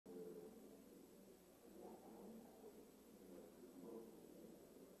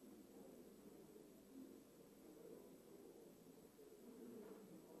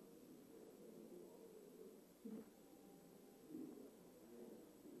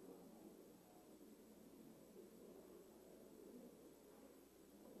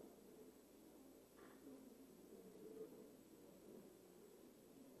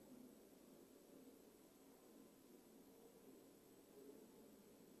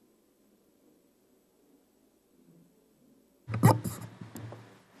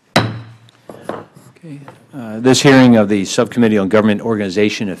This hearing of the Subcommittee on Government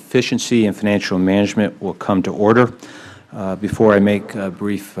Organization, Efficiency, and Financial Management will come to order. Before I make a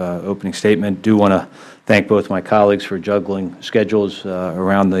brief opening statement, do want to thank both my colleagues for juggling schedules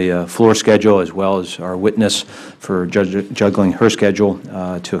around the floor schedule, as well as our witness for juggling her schedule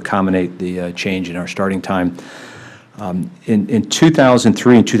to accommodate the change in our starting time. In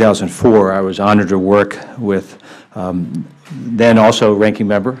 2003 and 2004, I was honored to work with then also ranking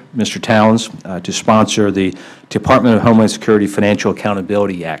member, Mr. Towns, to sponsor the Department of Homeland Security Financial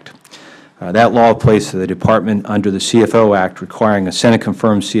Accountability Act. That law placed the Department under the CFO Act, requiring a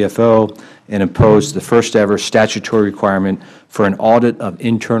Senate-confirmed CFO, and imposed the first-ever statutory requirement for an audit of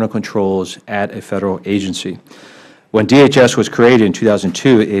internal controls at a federal agency. When DHS was created in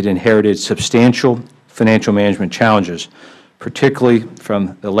 2002, it inherited substantial financial management challenges, particularly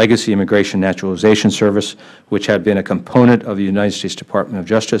from the Legacy Immigration Naturalization Service, which had been a component of the United States Department of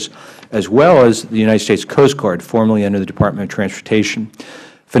Justice, as well as the United States Coast Guard, formerly under the Department of Transportation.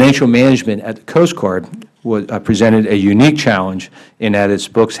 Financial management at the Coast Guard presented a unique challenge in that its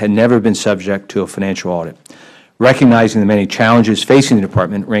books had never been subject to a financial audit. Recognizing the many challenges facing the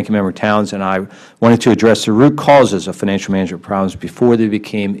Department, Ranking Member Towns and I wanted to address the root causes of financial management problems before they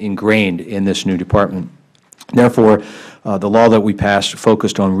became ingrained in this new department. Therefore, the law that we passed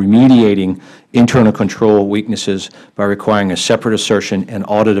focused on remediating internal control weaknesses by requiring a separate assertion and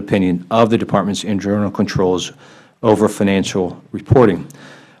audit opinion of the Department's internal controls over financial reporting.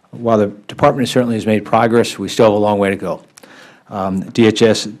 While the Department certainly has made progress, we still have a long way to go.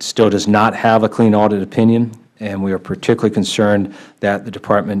 DHS still does not have a clean audit opinion, and we are particularly concerned that the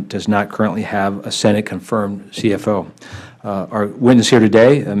Department does not currently have a Senate-confirmed CFO. Our witness here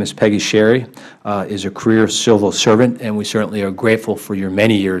today, Ms. Peggy Sherry, is a career civil servant, and we certainly are grateful for your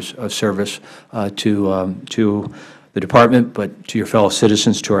many years of service to the Department, but to your fellow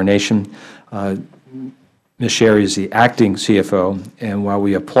citizens, to our nation. Ms. Sherry is the acting CFO, and while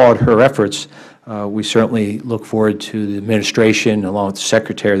we applaud her efforts, we certainly look forward to the administration, along with the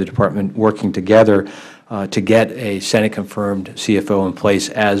Secretary of the Department, working together to get a Senate-confirmed CFO in place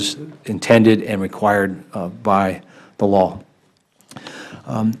as intended and required by the law.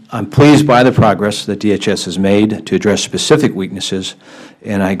 I'm pleased by the progress that DHS has made to address specific weaknesses,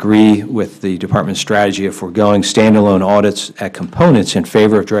 and I agree with the Department's strategy of foregoing standalone audits at components in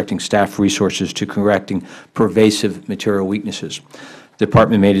favor of directing staff resources to correcting pervasive material weaknesses. The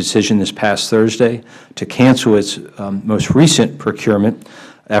Department made a decision this past Thursday to cancel its most recent procurement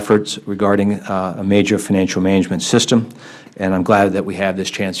efforts regarding a major financial management system, and I'm glad that we have this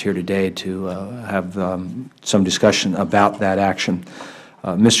chance here today to have some discussion about that action.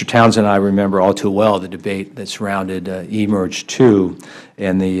 Mr. Towns and I remember all too well the debate that surrounded eMERGE 2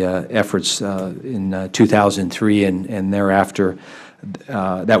 and the efforts in 2003 and thereafter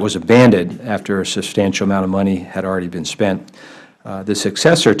that was abandoned after a substantial amount of money had already been spent. The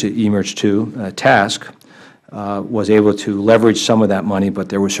successor to eMERGE 2, TASK, was able to leverage some of that money, but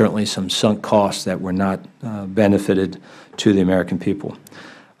there were certainly some sunk costs that were not benefited to the American people.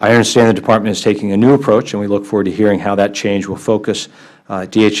 I understand the Department is taking a new approach, and we look forward to hearing how that change will focus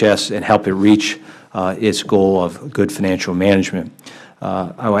DHS and help it reach its goal of good financial management.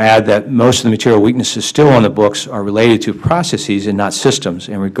 I will add that most of the material weaknesses still on the books are related to processes and not systems,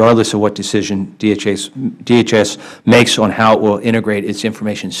 and regardless of what decision DHS makes on how it will integrate its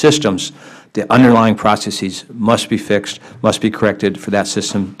information systems, the underlying processes must be fixed, must be corrected for that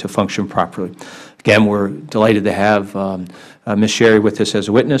system to function properly. Again, we're delighted to have Ms. Sherry with us as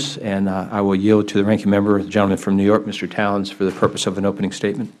a witness, and I will yield to the ranking member, the gentleman from New York, Mr. Towns, for the purpose of an opening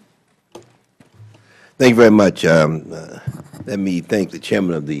statement. Thank you very much. Let me thank the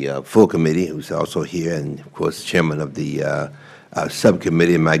chairman of the full committee, who's also here, and of course, chairman of the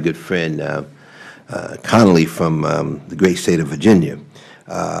subcommittee, and my good friend Connolly from the great state of Virginia.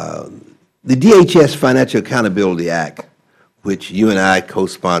 The DHS Financial Accountability Act, which you and I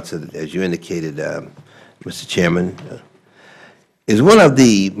co-sponsored, as you indicated, Mr. Chairman, is one of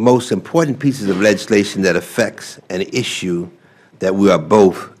the most important pieces of legislation that affects an issue that we are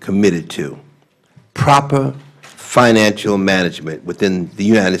both committed to: proper financial management within the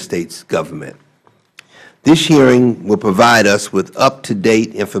United States government. This hearing will provide us with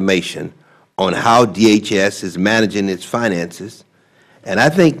up-to-date information on how DHS is managing its finances, and I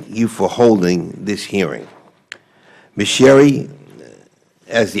thank you for holding this hearing. Ms. Sherry,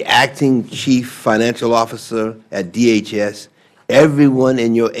 as the acting Chief Financial Officer at DHS, everyone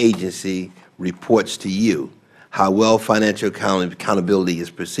in your agency reports to you how well financial accountability is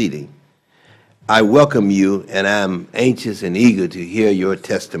proceeding. I welcome you, and I'm anxious and eager to hear your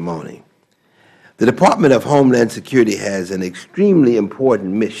testimony. The Department of Homeland Security has an extremely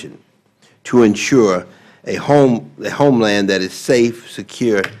important mission to ensure a homeland that is safe,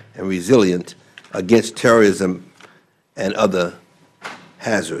 secure, and resilient against terrorism and other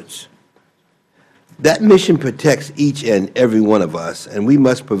hazards. That mission protects each and every one of us, and we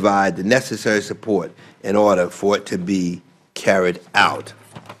must provide the necessary support in order for it to be carried out.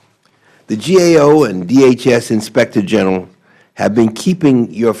 The GAO and DHS Inspector General have been keeping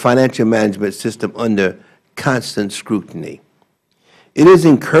your financial management system under constant scrutiny. It is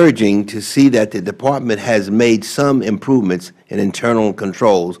encouraging to see that the Department has made some improvements in internal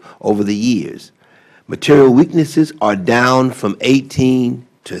controls over the years. Material weaknesses are down from 18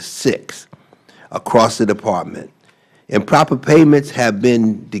 to 6 across the Department. Improper payments have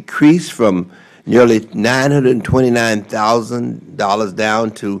been decreased from nearly $929,000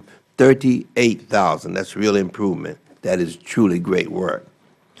 down to $38,000. That's real improvement. That is truly great work.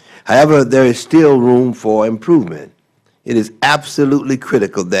 However, there is still room for improvement. It is absolutely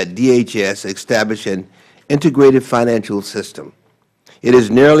critical that DHS establish an integrated financial system. It is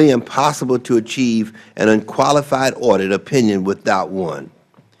nearly impossible to achieve an unqualified audit opinion without one.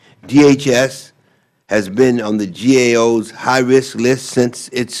 DHS has been on the GAO's high-risk list since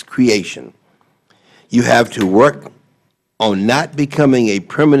its creation. You have to work on not becoming a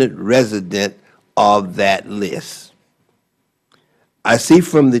permanent resident of that list. I see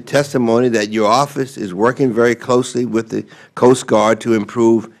from the testimony that your office is working very closely with the Coast Guard to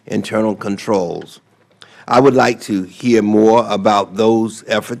improve internal controls. I would like to hear more about those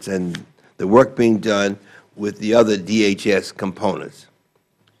efforts and the work being done with the other DHS components.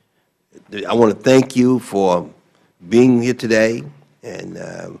 I want to thank you for being here today,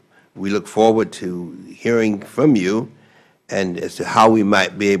 and we look forward to hearing from you and as to how we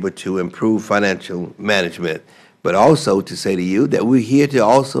might be able to improve financial management, but also to say to you that we're here to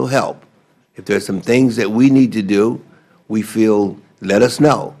also help. If there's some things that we need to do, we feel, let us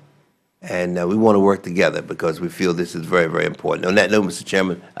know. And we want to work together because we feel this is very, very important. On that note, Mr.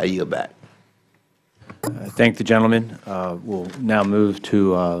 Chairman, I yield back. Thank the gentleman. We'll now move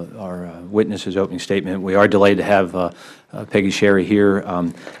to our witness's opening statement. We are delayed to have Peggy Sherry here,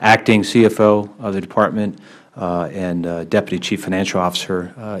 acting CFO of the Department and Deputy Chief Financial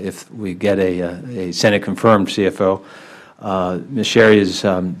Officer, if we get a Senate-confirmed CFO. Ms. Sherry has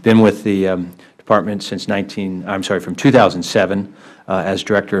been with the Department since from 2007 as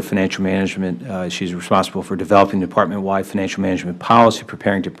Director of Financial Management. She's responsible for developing department-wide financial management policy,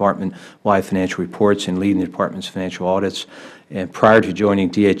 preparing department-wide financial reports, and leading the Department's financial audits. And prior to joining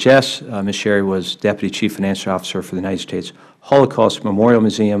DHS, Ms. Sherry was Deputy Chief Financial Officer for the United States Holocaust Memorial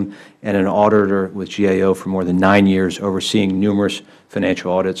Museum and an auditor with GAO for more than 9 years, overseeing numerous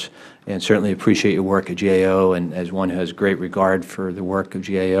financial audits. And certainly appreciate your work at GAO, and as one who has great regard for the work of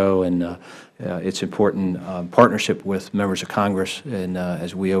GAO and its important partnership with members of Congress and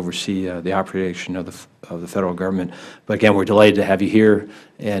as we oversee the operation of the Federal Government. But again, we're delighted to have you here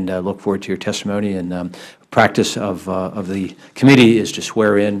and look forward to your testimony. And practice of the committee is to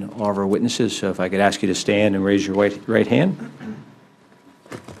swear in all of our witnesses. So if I could ask you to stand and raise your right hand.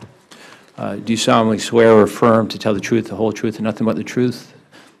 Do you solemnly swear or affirm to tell the truth, the whole truth, and nothing but the truth?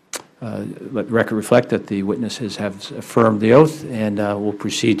 Let the record reflect that the witnesses have affirmed the oath, and we'll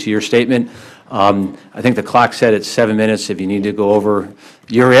proceed to your statement. I think the clock said it's 7 minutes. If you need to go over,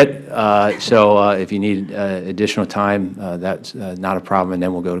 you're it. So if you need additional time, that's not a problem, and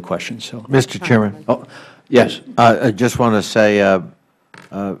then we'll go to questions. So, Mr. Chairman. Oh, yes. I just want to say,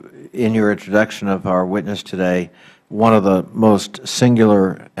 in your introduction of our witness today, one of the most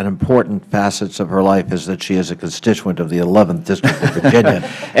singular and important facets of her life is that she is a constituent of the 11th District of Virginia,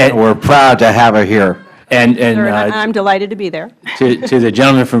 and we're proud to have her here. And I'm delighted to be there. To the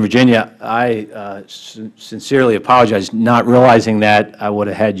gentleman from Virginia, I sincerely apologize, not realizing that I would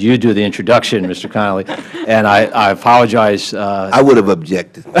have had you do the introduction, Mr. Connolly, and I apologize. I would have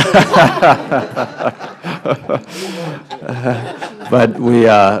objected. But we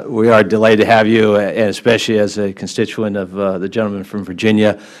are delighted to have you, and especially as a constituent of the gentleman from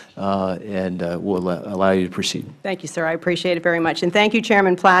Virginia, and we'll allow you to proceed. Thank you, sir. I appreciate it very much. And thank you,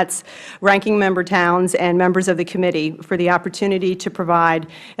 Chairman Platts, Ranking Member Towns, and members of the committee for the opportunity to provide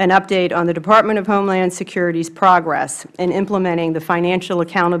an update on the Department of Homeland Security's progress in implementing the Financial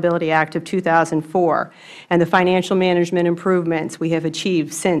Accountability Act of 2004 and the financial management improvements we have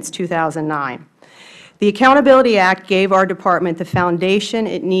achieved since 2009. The Accountability Act gave our Department the foundation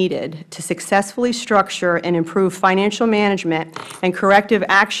it needed to successfully structure and improve financial management and corrective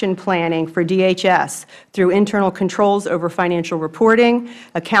action planning for DHS through internal controls over financial reporting,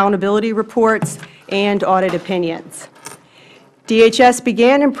 accountability reports, and audit opinions. DHS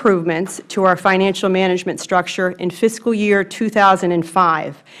began improvements to our financial management structure in fiscal year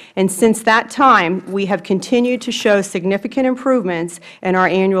 2005, and since that time, we have continued to show significant improvements in our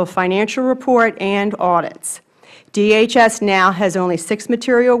annual financial report and audits. DHS now has only 6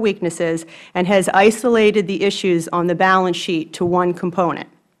 material weaknesses and has isolated the issues on the balance sheet to one component.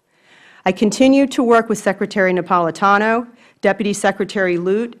 I continue to work with Secretary Napolitano, Deputy Secretary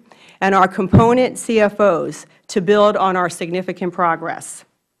Lute, and our component CFOs to build on our significant progress.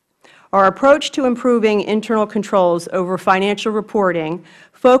 Our approach to improving internal controls over financial reporting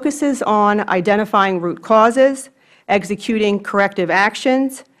focuses on identifying root causes, executing corrective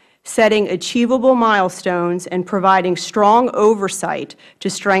actions, setting achievable milestones, and providing strong oversight to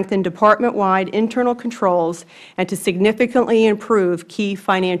strengthen department-wide internal controls and to significantly improve key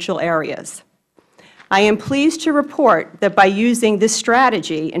financial areas. I am pleased to report that by using this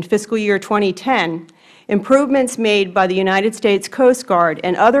strategy in fiscal year 2010, improvements made by the United States Coast Guard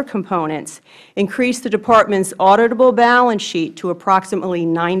and other components increased the Department's auditable balance sheet to approximately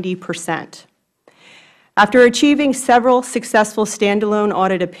 90%. After achieving several successful standalone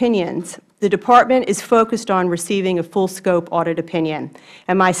audit opinions, the Department is focused on receiving a full-scope audit opinion,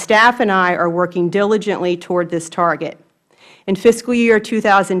 and my staff and I are working diligently toward this target. In fiscal year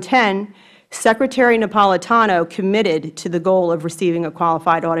 2010, Secretary Napolitano committed to the goal of receiving a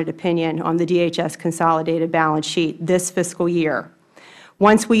qualified audit opinion on the DHS consolidated balance sheet this fiscal year.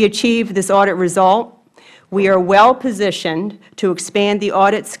 Once we achieve this audit result, we are well positioned to expand the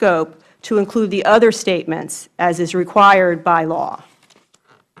audit scope to include the other statements as is required by law.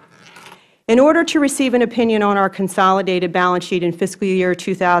 In order to receive an opinion on our consolidated balance sheet in fiscal year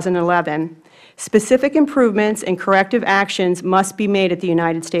 2011, specific improvements and corrective actions must be made at the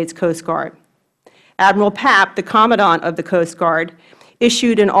United States Coast Guard. Admiral Papp, the Commandant of the Coast Guard,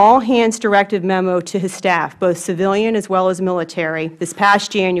 issued an all-hands directive memo to his staff, both civilian as well as military, this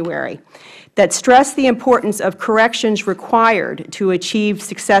past January, that stressed the importance of corrections required to achieve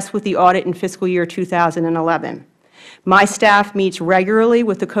success with the audit in fiscal year 2011. My staff meets regularly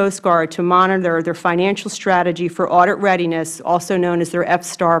with the Coast Guard to monitor their financial strategy for audit readiness, also known as their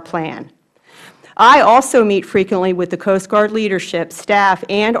F-STAR plan. I also meet frequently with the Coast Guard leadership, staff,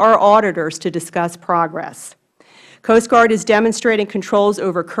 and our auditors to discuss progress. Coast Guard is demonstrating controls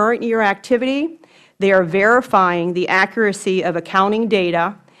over current year activity. They are verifying the accuracy of accounting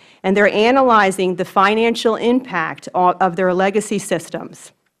data, and they are analyzing the financial impact of their legacy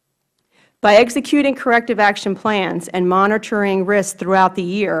systems. By executing corrective action plans and monitoring risks throughout the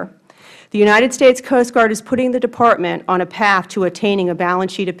year, the United States Coast Guard is putting the Department on a path to attaining a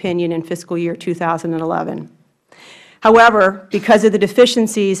balance sheet opinion in fiscal year 2011. However, because of the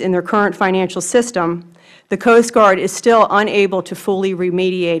deficiencies in their current financial system, the Coast Guard is still unable to fully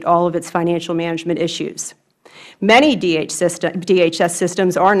remediate all of its financial management issues. Many DHS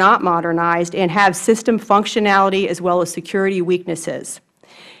systems are not modernized and have system functionality as well as security weaknesses.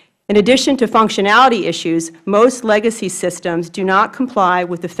 In addition to functionality issues, most legacy systems do not comply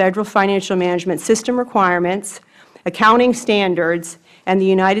with the Federal Financial Management System requirements, accounting standards, and the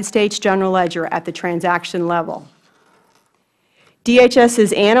United States General Ledger at the transaction level. DHS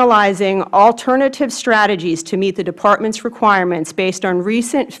is analyzing alternative strategies to meet the Department's requirements based on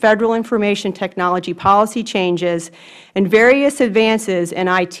recent Federal information technology policy changes and various advances in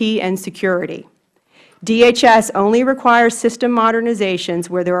IT and security. DHS only requires system modernizations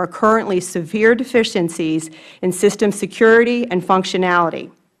where there are currently severe deficiencies in system security and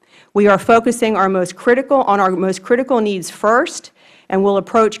functionality. We are focusing on our most critical needs first, and will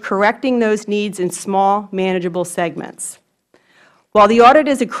approach correcting those needs in small, manageable segments. While the audit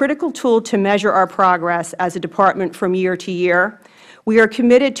is a critical tool to measure our progress as a Department from year to year, we are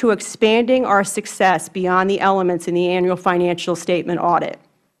committed to expanding our success beyond the elements in the annual financial statement audit.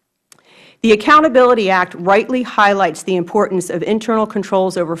 The Accountability Act rightly highlights the importance of internal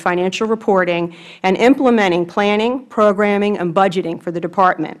controls over financial reporting and implementing planning, programming, and budgeting for the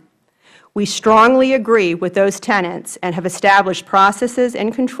Department. We strongly agree with those tenets and have established processes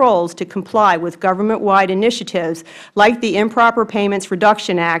and controls to comply with government-wide initiatives like the Improper Payments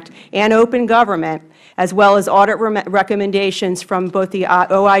Reduction Act and Open Government, as well as audit recommendations from both the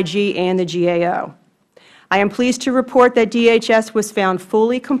OIG and the GAO. I am pleased to report that DHS was found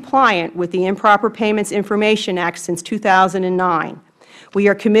fully compliant with the Improper Payments Information Act since 2009. We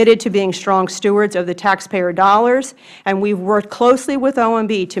are committed to being strong stewards of the taxpayer dollars, and we have worked closely with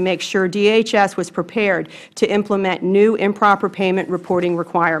OMB to make sure DHS was prepared to implement new improper payment reporting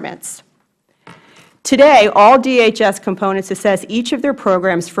requirements. Today, all DHS components assess each of their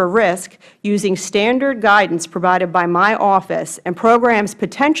programs for risk using standard guidance provided by my office, and programs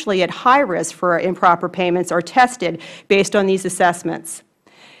potentially at high risk for improper payments are tested based on these assessments.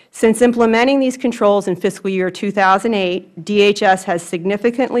 Since implementing these controls in fiscal year 2008, DHS has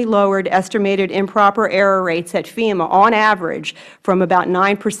significantly lowered estimated improper error rates at FEMA on average from about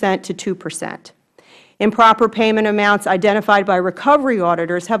 9% to 2%. Improper payment amounts identified by recovery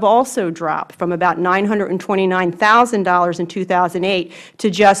auditors have also dropped from about $929,000 in 2008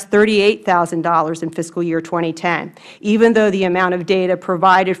 to just $38,000 in fiscal year 2010, even though the amount of data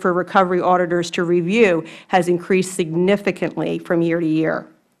provided for recovery auditors to review has increased significantly from year to year.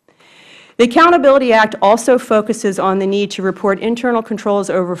 The Accountability Act also focuses on the need to report internal controls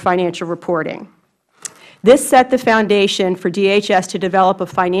over financial reporting. This set the foundation for DHS to develop a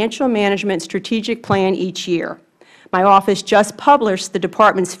financial management strategic plan each year. My office just published the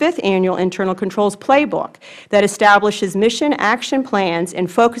Department's 5th Annual Internal Controls Playbook that establishes mission action plans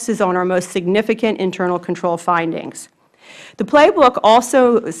and focuses on our most significant internal control findings. The playbook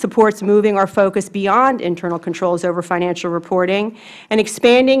also supports moving our focus beyond internal controls over financial reporting and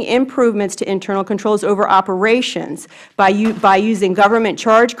expanding improvements to internal controls over operations by using government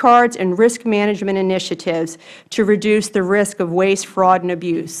charge cards and risk management initiatives to reduce the risk of waste, fraud, and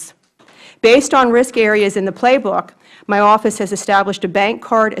abuse. Based on risk areas in the playbook, my office has established a bank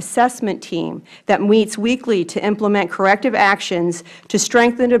card assessment team that meets weekly to implement corrective actions to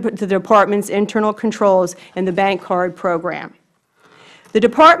strengthen the Department's internal controls in the bank card program. The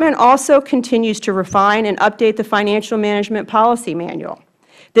Department also continues to refine and update the Financial Management Policy Manual.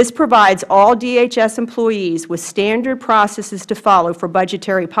 This provides all DHS employees with standard processes to follow for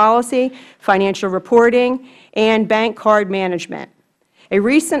budgetary policy, financial reporting, and bank card management. A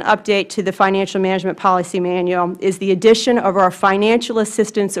recent update to the Financial Management Policy Manual is the addition of our Financial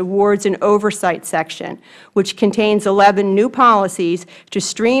Assistance Awards and Oversight section, which contains 11 new policies to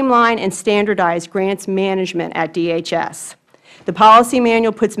streamline and standardize grants management at DHS. The policy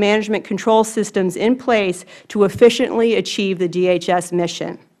manual puts management control systems in place to efficiently achieve the DHS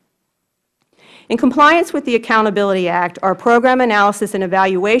mission. In compliance with the Accountability Act, our Program Analysis and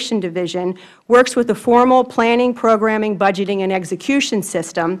Evaluation Division works with the formal planning, programming, budgeting, and execution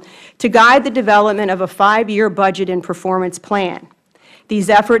system to guide the development of a 5-year budget and performance plan. These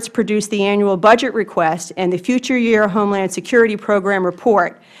efforts produce the annual budget request and the future year Homeland Security Program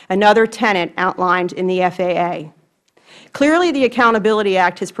report, another tenet outlined in the FAA. Clearly, the Accountability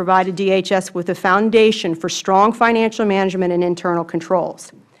Act has provided DHS with a foundation for strong financial management and internal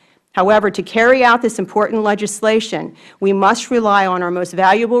controls. However, to carry out this important legislation, we must rely on our most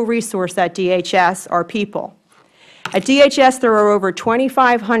valuable resource at DHS, our people. At DHS, there are over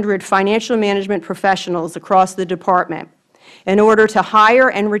 2,500 financial management professionals across the Department. In order to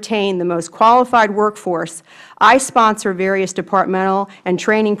hire and retain the most qualified workforce, I sponsor various departmental and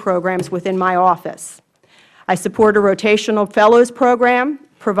training programs within my office. I support a rotational fellows program,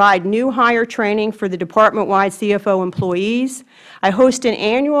 provide new hire training for the department-wide CFO employees. I host an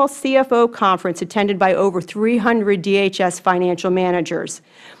annual CFO conference attended by over 300 DHS financial managers.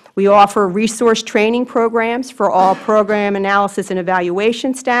 We offer resource training programs for all program analysis and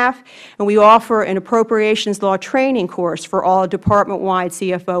evaluation staff, and we offer an appropriations law training course for all department-wide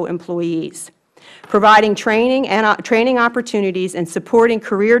CFO employees. Providing training opportunities and supporting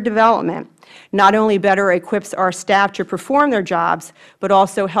career development not only better equips our staff to perform their jobs, but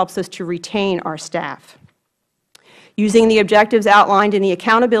also helps us to retain our staff. Using the objectives outlined in the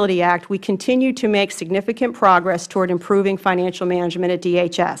Accountability Act, we continue to make significant progress toward improving financial management at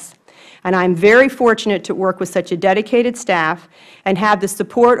DHS. And I am very fortunate to work with such a dedicated staff and have the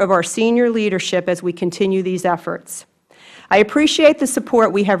support of our senior leadership as we continue these efforts. I appreciate the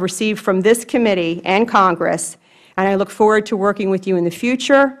support we have received from this committee and Congress, and I look forward to working with you in the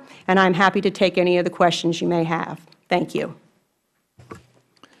future, and I am happy to take any of the questions you may have. Thank you.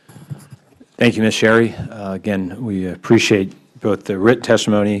 Thank you, Ms. Sherry. Again, we appreciate both the written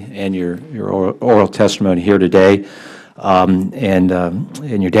testimony and your oral testimony here today,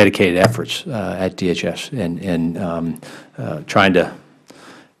 and your dedicated efforts at DHS and trying to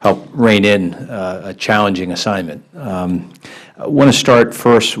help rein in a challenging assignment. I want to start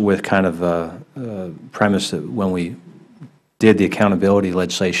first with kind of a premise that when we did the accountability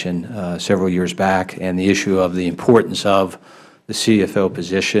legislation several years back and the issue of the importance of the CFO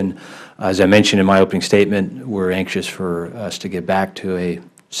position. As I mentioned in my opening statement, we're anxious for us to get back to a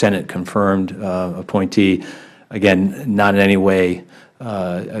Senate-confirmed appointee. Again, not in any way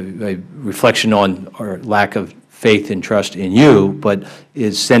a reflection on our lack of faith and trust in you, but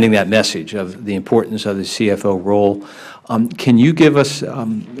is sending that message of the importance of the CFO role. Can you give us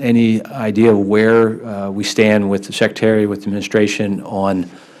any idea of where we stand with the Secretary, with the administration on,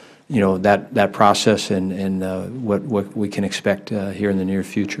 that process and what we can expect here in the near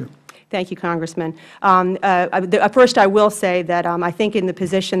future? Thank you, Congressman. First, I will say that I think in the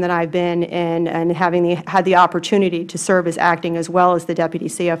position that I've been in and having had the opportunity to serve as acting as well as the Deputy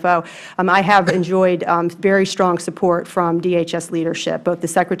CFO, I have enjoyed very strong support from DHS leadership. Both the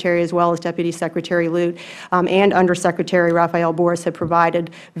Secretary as well as Deputy Secretary Lute and Undersecretary Raphael Boris have provided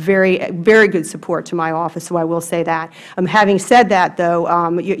very, very good support to my office, so I will say that. Having said that, though,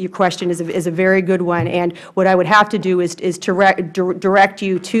 your question is a very good one, and what I would have to do is to direct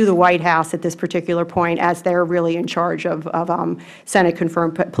you to the White House at this particular point, as they're really in charge of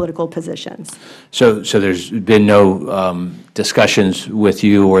Senate-confirmed political positions. So there's been no discussions with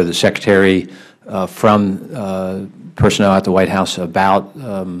you or the Secretary from personnel at the White House about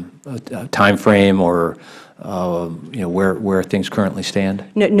a time frame or where things currently stand?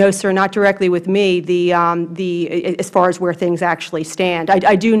 No, sir, not directly with me. As far as where things actually stand,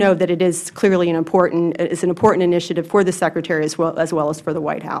 I do know that it is clearly an important initiative for the Secretary as well as for the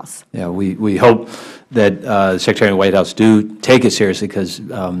White House. Yeah, we hope that the Secretary and the White House do take it seriously, because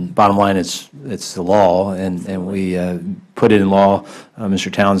bottom line, it's the law, and we put it in law,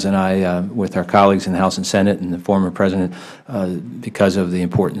 Mr. Towns and I, with our colleagues in the House and Senate and the former President, because of the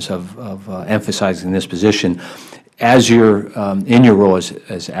importance of emphasizing this position. As you're in your role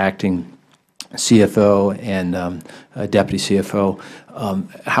as acting CFO and Deputy CFO,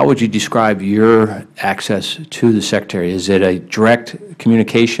 how would you describe your access to the Secretary? Is it a direct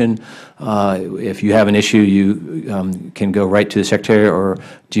communication? If you have an issue, you can go right to the Secretary, or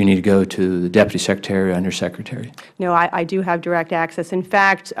do you need to go to the Deputy Secretary or Undersecretary? No, I do have direct access. In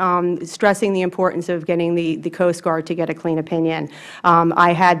fact, stressing the importance of getting the Coast Guard to get a clean opinion,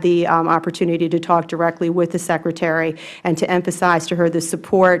 I had the opportunity to talk directly with the Secretary and to emphasize to her the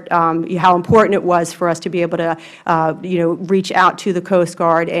support, how important it was for us to be able to, reach out to the Coast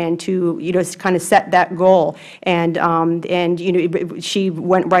Guard and to, kind of set that goal. And she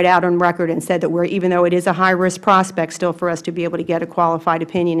went right out on record and said that even though it is a high-risk prospect still for us to be able to get a qualified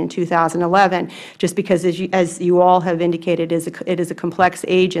opinion in 2011, just because, as you all have indicated, it is a complex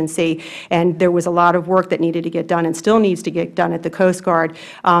agency, and there was a lot of work that needed to get done and still needs to get done at the Coast Guard.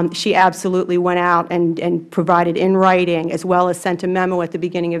 She absolutely went out and provided in writing, as well as sent a memo at the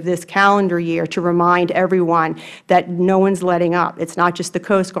beginning of this calendar year to remind everyone that no one's letting up. It's not just the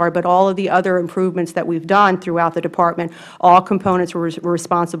Coast Guard, but all of the other improvements that we've done throughout the Department. All components were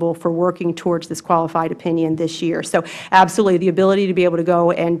responsible for working towards this qualified opinion this year. So absolutely, the ability to be able to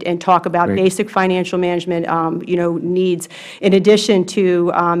go and talk about basic financial management needs, in addition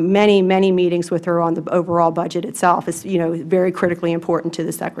to many, many meetings with her on the overall budget itself, is very critically important to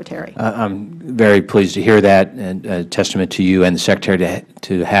the Secretary. I'm very pleased to hear that, and a testament to you and the Secretary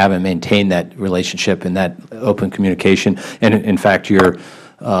to have and maintain that relationship and that open communication. And in fact, you're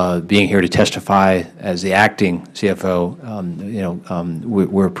being here to testify as the acting CFO,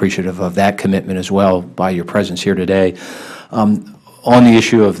 we're appreciative of that commitment as well by your presence here today. On the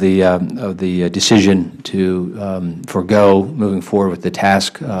issue of the decision to forego moving forward with the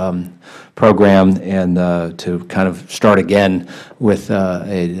task program and to kind of start again with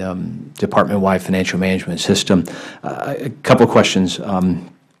a department-wide financial management system, a couple of questions.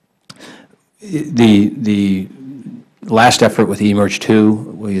 The last effort with eMERGE 2,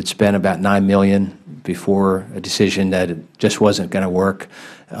 we had spent about $9 million before a decision that it just wasn't going to work.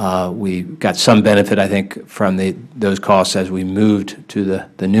 We got some benefit, I think, from those costs as we moved to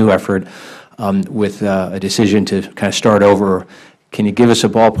the new effort with a decision to kind of start over. Can you give us a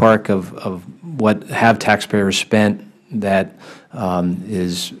ballpark of what have taxpayers spent that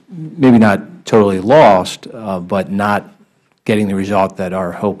is maybe not totally lost, but not getting the result that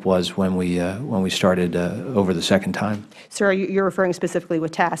our hope was when we started over the second time? Sir, you're referring specifically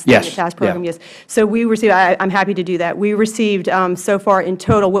with TASK? Yes. The TASK program, yeah. yes. So we received, I'm happy to do that. We received so far in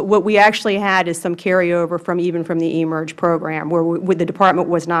total, what we actually had is some carryover from the eMERGE program, where the Department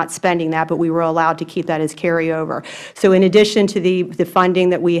was not spending that, but we were allowed to keep that as carryover. So in addition to the funding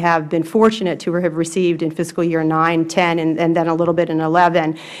that we have been fortunate to have received in fiscal year 9, 10, and then a little bit in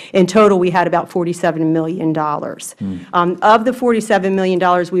 11, in total we had about $47 million. of the $47 million,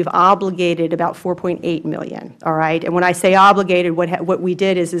 we've obligated about $4.8 million, all right? And when I say obligated, what we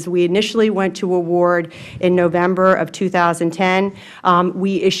did is we initially went to award in November of 2010.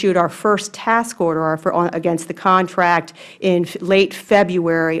 We issued our first task order against the contract in late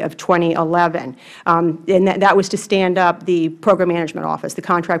February of 2011. And that was to stand up the Program Management Office, the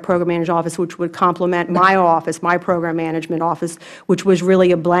Contract Program Management Office, which would complement my office, my Program Management Office, which was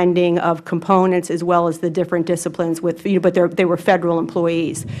really a blending of components as well as the different disciplines with, but they were Federal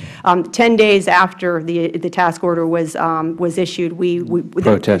employees. 10 days after the task order was issued,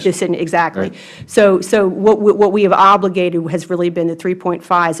 Protest. Exactly. Right. So what we have obligated has really been the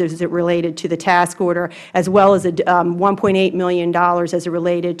 3.5 as it related to the task order, as well as $1.8 million as it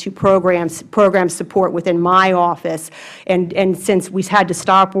related to program support within my office. And since we had to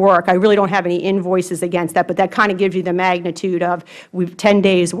stop work, I really don't have any invoices against that, but that kind of gives you the magnitude of 10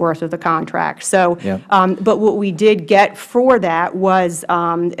 days worth of the contract. So, but what we did get for that was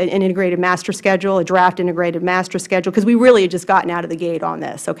an integrated master schedule, a draft integrated master schedule, because we really had just gotten out of the gate on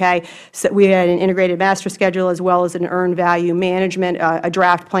this, okay? So we had an integrated master schedule as well as an earned value management, a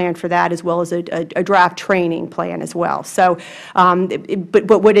draft plan for that, as well as a draft training plan as well. So,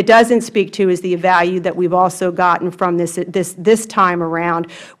 but what it doesn't speak to is the value that we've also gotten from this time around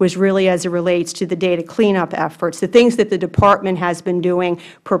was really as it relates to the data cleanup efforts, the things that the Department has been doing,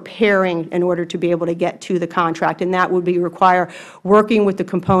 preparing in order to be able to get to the contract, and that would require working with the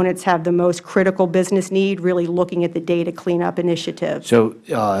components have the most critical business need, really looking at the data cleanup initiative. So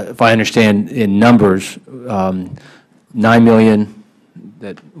if I understand in numbers, $9 million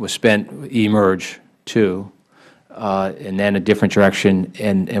that was spent eMERGE 2, and then a different direction,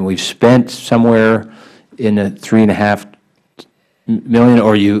 and we've spent somewhere in the $3.5 million,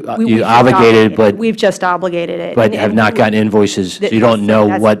 or you obligated, but we've just obligated it, but have not gotten invoices, so you don't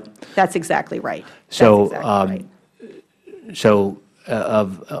know what. That's exactly right. So, that's exactly right. So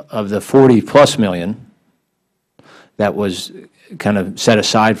of the 40+ million that was kind of set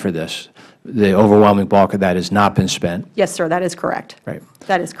aside for this, the overwhelming bulk of that has not been spent. Yes, sir, that is correct. Right.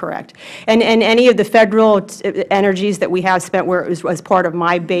 That is correct. And any of the Federal energies that we have spent where it was as part of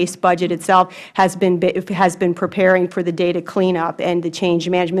my base budget itself has been preparing for the data cleanup and the change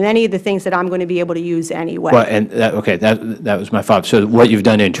management, any of the things that I'm going to be able to use anyway. Well, and that was my thought. So what you've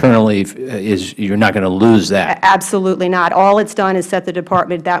done internally is you're not going to lose that. Absolutely not. All it's done is set the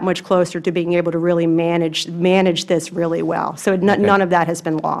Department that much closer to being able to really manage this really well. So none of that has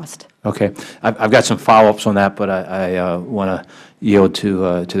been lost. Okay. I've got some follow-ups on that, but I want to yield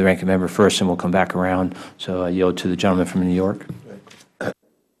to the ranking member first, and we'll come back around. So I yield to the gentleman from New York.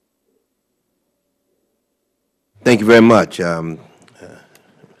 Thank you very much.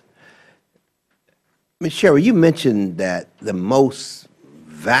 Ms. Sherry, you mentioned that the most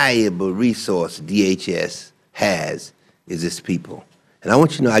valuable resource DHS has is its people. And I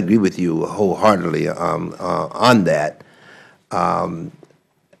want you to know I agree with you wholeheartedly on that.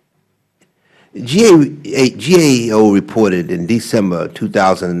 GAO reported in December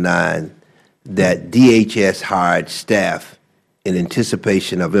 2009 that DHS hired staff in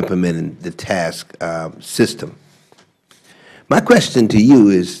anticipation of implementing the task system. My question to you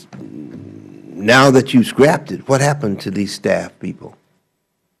is, now that you've scrapped it, what happened to these staff people?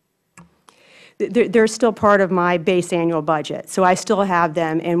 They're still part of my base annual budget, so I still have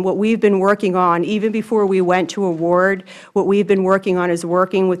them. And what we've been working on, even before we went to award, what we've been working on is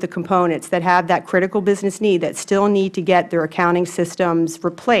working with the components that have that critical business need, that still need to get their accounting systems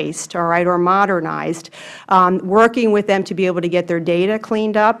replaced, all right, or modernized, working with them to be able to get their data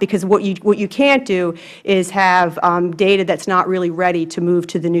cleaned up, because what you can't do is have data that's not really ready to move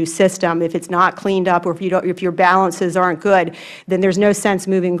to the new system. If it's not cleaned up, or if your balances aren't good, then there's no sense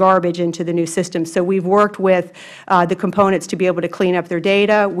moving garbage into the new system. So we've worked with the components to be able to clean up their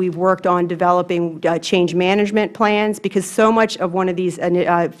data. We've worked on developing change management plans, because so much of one of these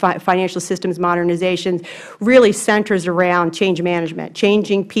financial systems modernizations really centers around change management,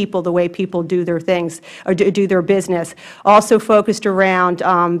 changing people, the way people do their things or do their business. Also focused around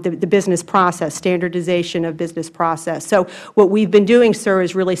the business process, standardization of business process. So what we've been doing, sir,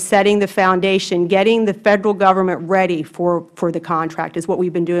 is really setting the foundation, getting the Federal Government ready for the contract is what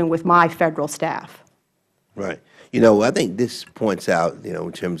we've been doing with my Federal staff. Right. You know, I think this points out, you know,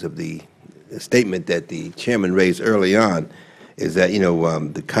 in terms of the statement that the Chairman raised early on, is that, you know,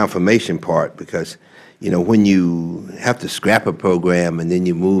 the confirmation part, because, you know, when you have to scrap a program and then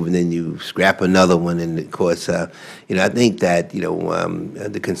you move and then you scrap another one, and of course, you know, I think that, you know,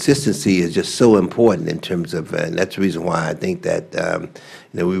 the consistency is just so important in terms of, and that's the reason why I think that,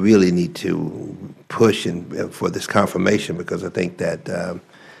 you know, we really need to push for this confirmation, because I think that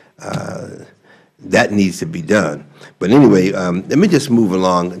that needs to be done. But anyway, let me just move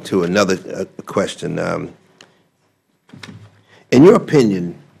along to another question. In your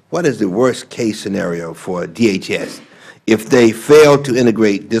opinion, what is the worst case scenario for DHS if they fail to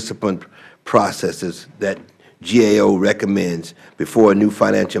integrate discipline processes that GAO recommends before a new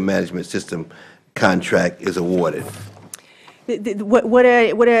financial management system contract is awarded? What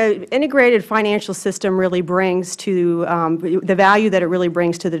an integrated financial system really brings to, the value that it really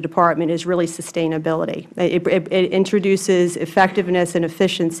brings to the Department is really sustainability. It introduces effectiveness and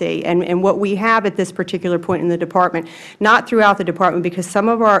efficiency. And what we have at this particular point in the Department, not throughout the Department, because some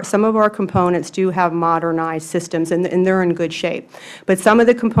of our components do have modernized systems, and they're in good shape. But some of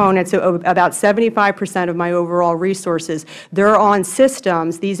the components, about 75% of my overall resources, they're on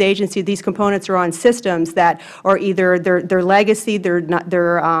systems. These agencies, these components are on systems that are either they're legacy, they're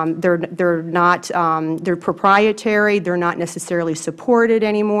proprietary, they're not necessarily supported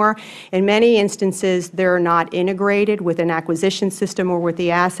anymore. In many instances, they're not integrated with an acquisition system or with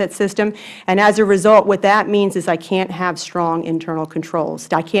the asset system. And as a result, what that means is I can't have strong internal controls.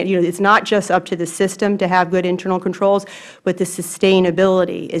 I can't, it's not just up to the system to have good internal controls, but the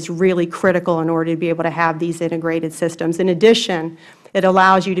sustainability is really critical in order to be able to have these integrated systems. In addition, it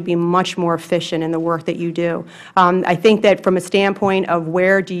allows you to be much more efficient in the work that you do. I think that from a standpoint of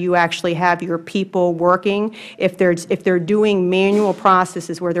where do you actually have your people working, if they're doing manual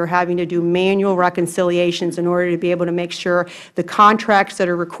processes where they're having to do manual reconciliations in order to be able to make sure the contracts that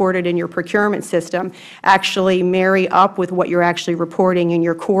are recorded in your procurement system actually marry up with what you're actually reporting in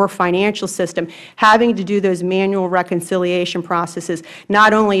your core financial system, having to do those manual reconciliation processes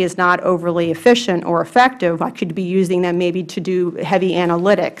not only is not overly efficient or effective, I could be using them maybe to do heavy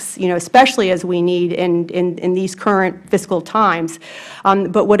analytics, especially as we need in these current fiscal times.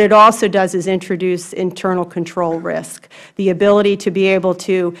 But what it also does is introduce internal control risk, the ability to be able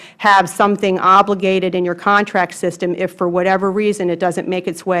to have something obligated in your contract system. If for whatever reason it doesn't make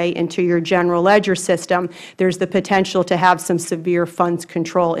its way into your general ledger system, there's the potential to have some severe funds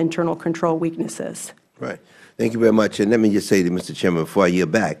control, internal control weaknesses. Right. Thank you very much. And let me just say to Mr. Chairman before I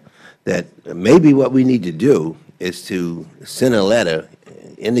yield back that maybe what we need to do is to send a letter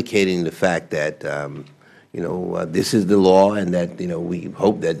indicating the fact that, this is the law and that, we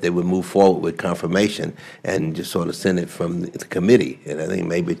hope that they would move forward with confirmation and just sort of send it from the committee. And I think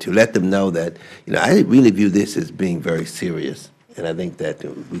maybe to let them know that, I really view this as being very serious. And I think that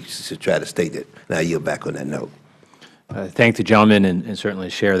we should try to state it. And I yield back on that note. Thank the gentleman and certainly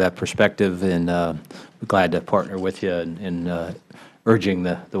share that perspective. And we're glad to partner with you in urging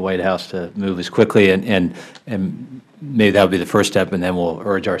the White House to move as quickly, and maybe that would be the first step, and then we'll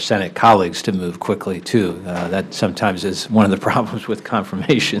urge our Senate colleagues to move quickly, too. That sometimes is one of the problems with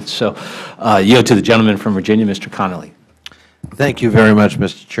confirmation. So yield to the gentleman from Virginia, Mr. Connolly. Thank you very much,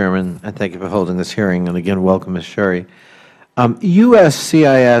 Mr. Chairman, and thank you for holding this hearing. And again, welcome, Ms. Sherry.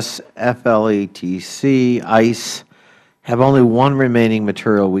 USCIS, FLETC, ICE have only one remaining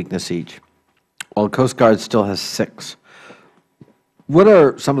material weakness each, while the Coast Guard still has 6. What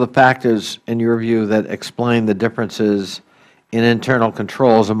are some of the factors, in your view, that explain the differences in internal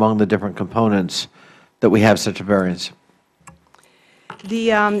controls among the different components that we have such a variance?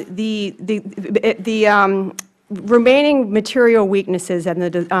 The remaining material weaknesses at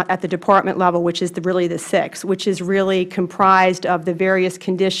the department level, which is really the 6, which is really comprised of the various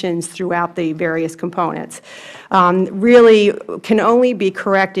conditions throughout the various components, really can only be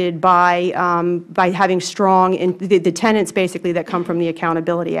corrected by having strong, the tenets basically that come from the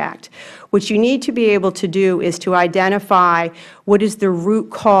Accountability Act. What you need to be able to do is to identify what is the root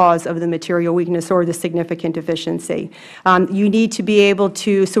cause of the material weakness or the significant deficiency. You need to be able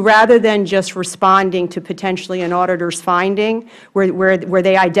to, so rather than just responding to potentially an auditor's finding where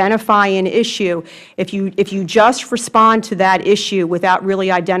they identify an issue, if you just respond to that issue without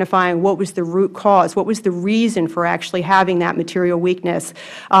really identifying what was the root cause, what was the reason for actually having that material weakness,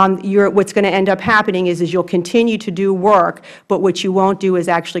 what's going to end up happening is you'll continue to do work, but what you won't do is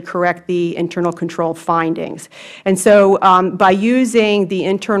actually correct the internal control findings. And so by using the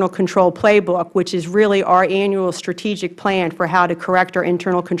internal control playbook, which is really our annual strategic plan for how to correct our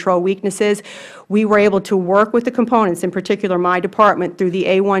internal control weaknesses, we were able to work with the components, in particular my department, through the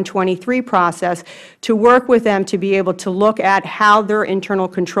A123 process, to work with them to be able to look at how their internal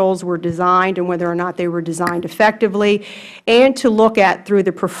controls were designed and whether or not they were designed effectively, and to look at, through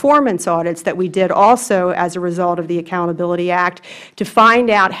the performance audits that we did also as a result of the Accountability Act, to find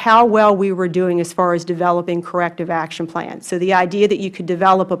out how well we were doing as far as developing corrective action plans. So the idea that you could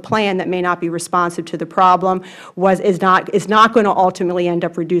develop a plan that may not be responsive to the problem is not going to ultimately end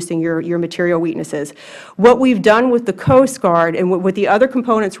up reducing your material weaknesses. What we've done with the Coast Guard and what the other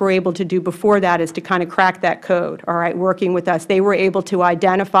components were able to do before that is to kind of crack that code, all right, working with us. They were able to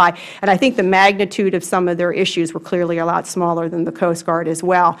identify, and I think the magnitude of some of their issues were clearly a lot smaller than the Coast Guard as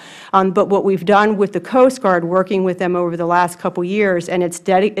well. But what we've done with the Coast Guard, working with them over the last couple years, and it's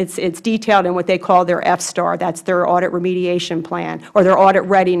detailed in what they call their FSTAR, that's their audit remediation plan, or their audit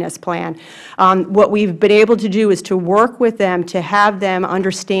readiness plan. What we've been able to do is to work with them to have them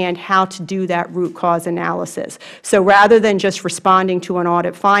understand how to do that root cause analysis. So rather than just responding to an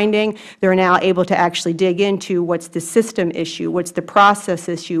audit finding, they're now able to actually dig into what's the system issue, what's the process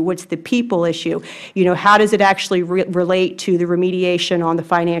issue, what's the people issue, how does it actually relate to the remediation on the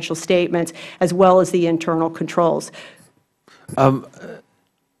financial statements as well as the internal controls.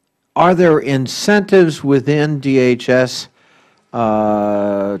 Are there incentives within DHS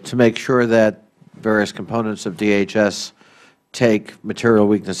to make sure that various components of DHS take material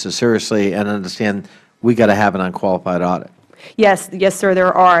weaknesses seriously and understand we got to have an unqualified audit? Yes, yes, sir,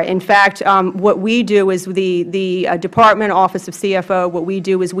 there are. In fact, what we do is the Department Office of CFO, what we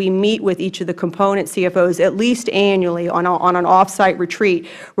do is we meet with each of the component CFOs at least annually on an off-site retreat,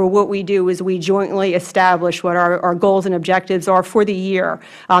 where what we do is we jointly establish what our goals and objectives are for the year,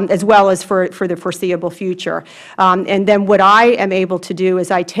 as well as for the foreseeable future. And then what I am able to do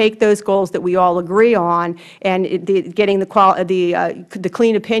is I take those goals that we all agree on and getting the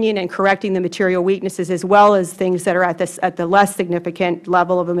clean opinion and correcting the material weaknesses, as well as things that are at the less significant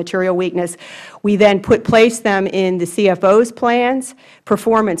level of a material weakness. We then place them in the CFO's plans,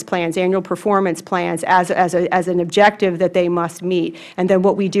 performance plans, annual performance plans as an objective that they must meet. And then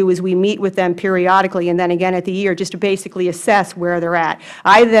what we do is we meet with them periodically and then again at the year just to basically assess where they're at.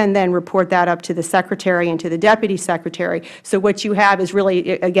 I then report that up to the Secretary and to the Deputy Secretary. So what you have is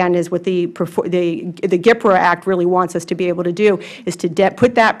really, again, is what the GIPRA Act really wants us to be able to do, is to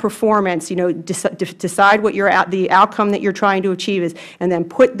put that performance, decide what the outcome that you're trying to achieve is, and then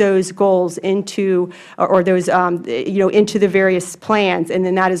put those goals into, or those, into the various plans, and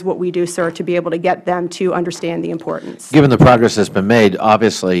then that is what we do, sir, to be able to get them to understand the importance. Given the progress that's been made,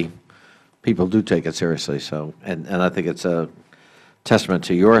 obviously, people do take it seriously. So, and I think it's a testament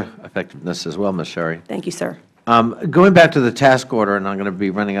to your effectiveness as well, Ms. Sherry. Thank you, sir. Going back to the task order, and I'm going to be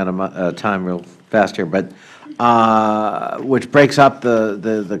running out of time real fast here, but which breaks up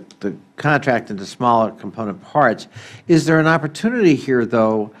the contract into smaller component parts. Is there an opportunity here,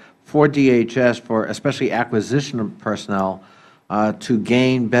 though, for DHS, for especially acquisition of personnel, to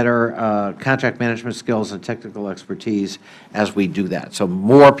gain better contract management skills and technical expertise as we do that, so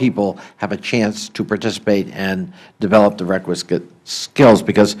more people have a chance to participate and develop the requisite skills?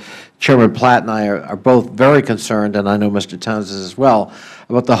 Because Chairman Platt and I are both very concerned, and I know Mr. Towns is as well,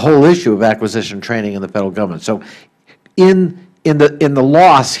 about the whole issue of acquisition training in the Federal Government. So in the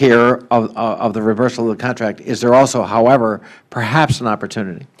loss here of the reversal of the contract, is there also, however, perhaps an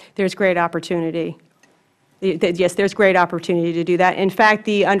opportunity? There's great opportunity. Yes, there's great opportunity to do that. In fact,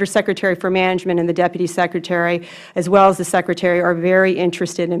 the Undersecretary for Management and the Deputy Secretary, as well as the Secretary, are very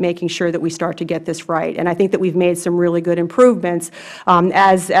interested in making sure that we start to get this right. And I think that we've made some really good improvements,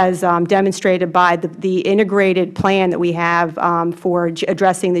 as demonstrated by the integrated plan that we have for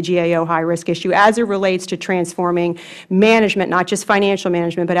addressing the GAO high-risk issue as it relates to transforming management, not just financial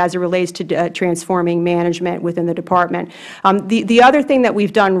management, but as it relates to transforming management within the Department. The other thing that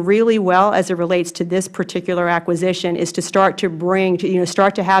we've done really well as it relates to this particular acquisition is to start to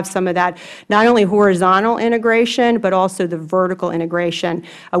start to have some of that, not only horizontal integration, but also the vertical integration.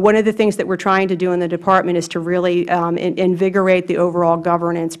 One of the things that we're trying to do in the Department is to really invigorate the overall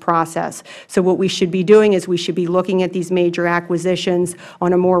governance process. So what we should be doing is we should be looking at these major acquisitions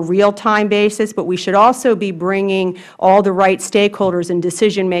on a more real-time basis, but we should also be bringing all the right stakeholders and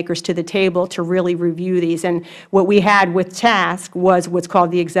decision makers to the table to really review these. And what we had with TASK was what's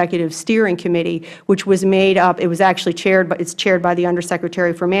called the Executive Steering Committee, which was made up, it was actually chaired, but it's chaired by the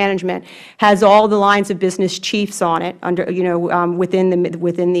Undersecretary for Management, has all the lines of business chiefs on it, within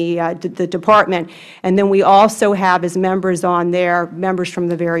the Department. And then we also have as members on there, members from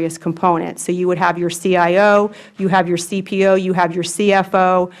the various components. So you would have your CIO, you have your CPO, you have your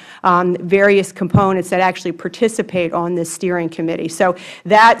CFO, various components that actually participate on this steering committee. So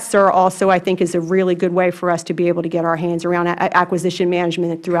that, sir, also I think is a really good way for us to be able to get our hands around acquisition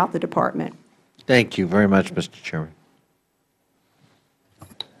management throughout the Department. Thank you very much, Mr. Chairman.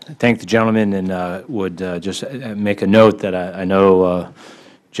 I thank the gentleman and would just make a note that I know the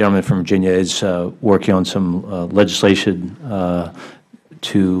gentleman from Virginia is working on some legislation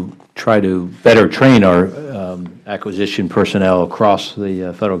to try to better train our acquisition personnel across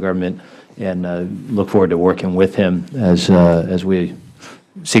the Federal Government, and look forward to working with him as we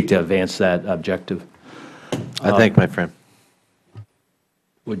seek to advance that objective. I thank my friend.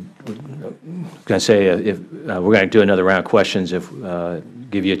 Going to say, if we're going to do another round of questions,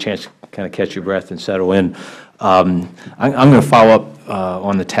 give you a chance to kind of catch your breath and settle in. I'm going to follow up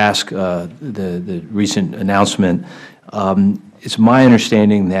on the task, the recent announcement. It's my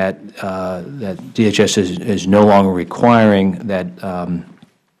understanding that DHS is no longer requiring that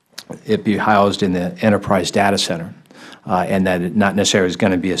it be housed in the enterprise data center, and that it not necessarily is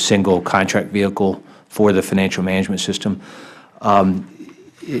going to be a single contract vehicle for the financial management system.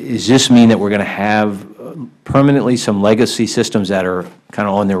 Does this mean that we're going to have permanently some legacy systems that are kind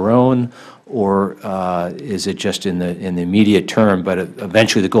of on their own, or is it just in the immediate term, but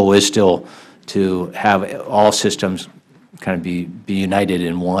eventually the goal is still to have all systems kind of be united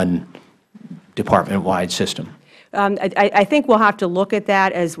in one department-wide system? I think we'll have to look at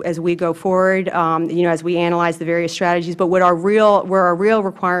that as we go forward, as we analyze the various strategies. But where our real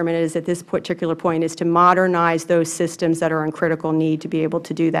requirement is at this particular point is to modernize those systems that are in critical need to be able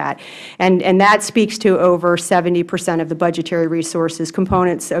to do that. And that speaks to over 70% of the budgetary resources.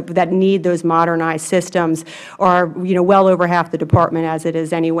 Components that need those modernized systems are, well over half the department as it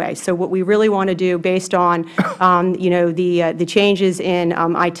is anyway. So what we really want to do, based on, the changes in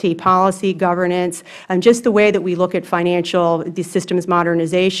IT policy, governance, and just the way that we look at the systems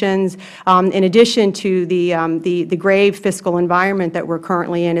modernizations, in addition to the grave fiscal environment that we're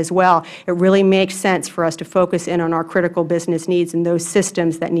currently in as well, it really makes sense for us to focus in on our critical business needs and those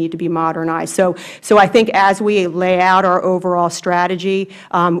systems that need to be modernized. So I think as we lay out our overall strategy,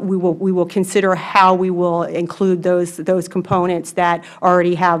 we will consider how we will include those components that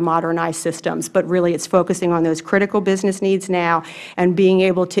already have modernized systems. But really, it's focusing on those critical business needs now and being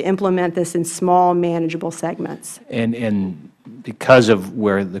able to implement this in small, manageable segments. And because of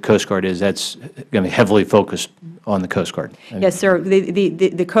where the Coast Guard is, that's going to be heavily focused on the Coast Guard. Yes, sir.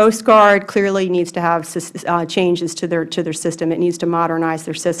 The Coast Guard clearly needs to have changes to their system. It needs to modernize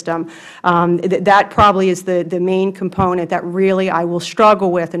their system. That probably is the main component that really I will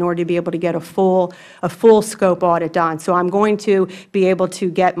struggle with in order to be able to get a full scope audit done. So I'm going to be able to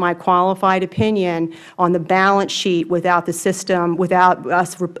get my qualified opinion on the balance sheet without the system, without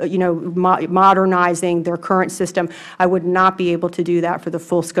us, modernizing their current system. I would not be able to do that for the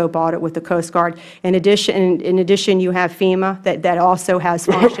full scope audit with the Coast Guard. In addition, you have FEMA that also has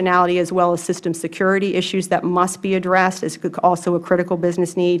functionality as well as system security issues that must be addressed as also a critical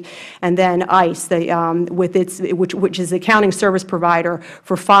business need. And then ICE, which is the accounting service provider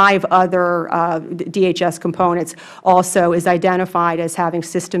for 5 other DHS components, also is identified as having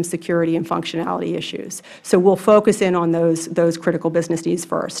system security and functionality issues. So we'll focus in on those critical business needs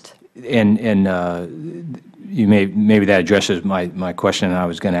first. And maybe that addresses my question, and I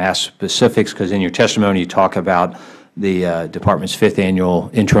was going to ask specifics, because in your testimony you talk about the Department's 5th Annual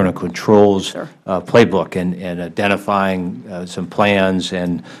Internal Controls Playbook and identifying some plans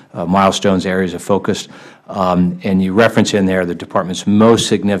and milestones, areas of focus. And you reference in there the Department's most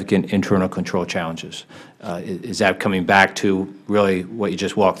significant internal control challenges. Is that coming back to really what you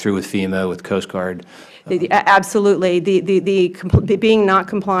just walked through with FEMA, with Coast Guard? Absolutely. The being not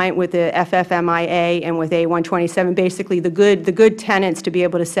compliant with the FFMIA and with A127, basically the good tenets to be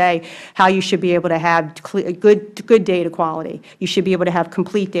able to say how you should be able to have good data quality. You should be able to have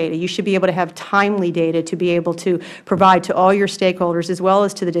complete data. You should be able to have timely data to be able to provide to all your stakeholders as well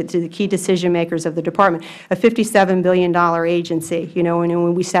as to the key decision makers of the Department. A $57 billion agency, and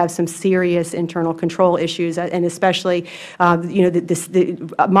when we have some serious internal control issues, and especially,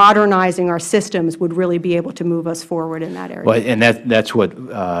 modernizing our systems would really be able to move us forward in that area. Well, and that's what,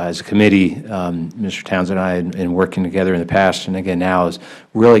 as a committee, Mr. Townsend and I have been working together in the past, and again now, is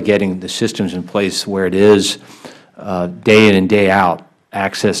really getting the systems in place where it is day in and day out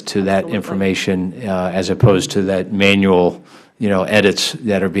access to that information, as opposed to that manual, edits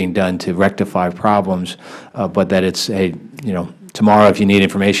that are being done to rectify problems, but that it's tomorrow, if you need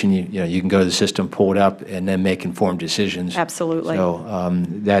information, you can go to the system, pull it up, and then make informed decisions. Absolutely. So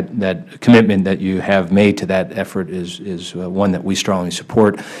that commitment that you have made to that effort is one that we strongly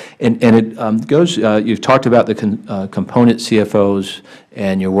support. And it goes. You've talked about the component CFOs,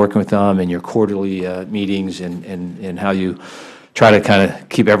 and you're working with them in your quarterly meetings, and how you try to kind of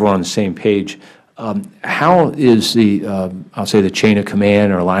keep everyone on the same page. How is I'll say the chain of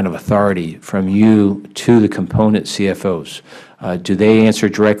command or line of authority from you to the component CFOs? Do they answer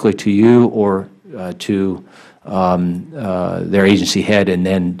directly to you, or to their agency head and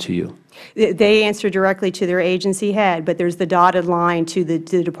then to you? They answer directly to their agency head, but there's the dotted line to the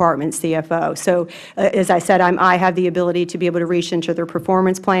department CFO. So, as I said, I have the ability to be able to reach into their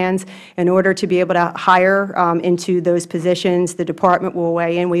performance plans. In order to be able to hire into those positions, the department will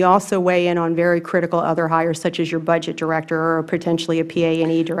weigh in. We also weigh in on very critical other hires, such as your budget director or potentially a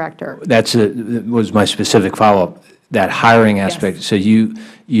PA&E director. That was my specific follow-up, that hiring aspect. Yes. So you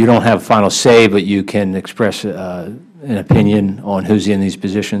don't have final say, but you can express an opinion on who's in these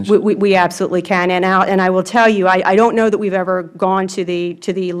positions? We absolutely can, and I will tell you, I don't know that we've ever gone to the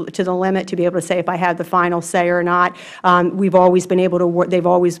limit to be able to say if I have the final say or not. We've always been able to work. They've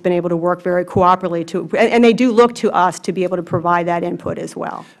always been able to work very cooperatively and they do look to us to be able to provide that input as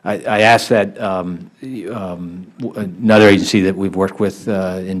well. I asked that another agency that we've worked with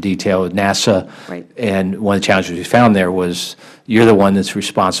in detail, NASA, Right. And one of the challenges we found there was you're the one that's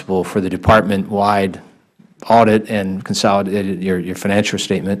responsible for the department-wide audit and consolidated your financial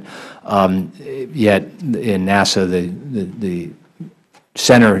statement, yet in NASA the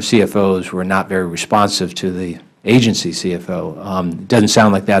center CFOs were not very responsive to the agency CFO. It doesn't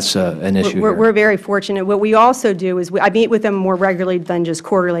sound like that's an issue here. We're very fortunate. What we also do is I meet with them more regularly than just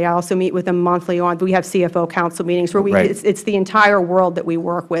quarterly. I also meet with them monthly we have CFO council meetings where Right. it's the entire world that we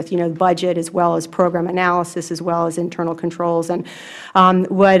work with, budget as well as program analysis as well as internal controls. And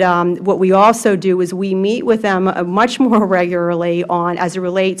what we also do is we meet with them much more regularly as it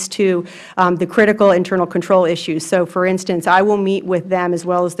relates to the critical internal control issues. So, for instance, I will meet with them as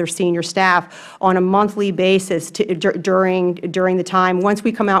well as their senior staff on a monthly basis during the time. Once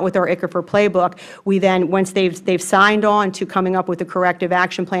we come out with our ICFR playbook, we then, once they've signed on to coming up with a corrective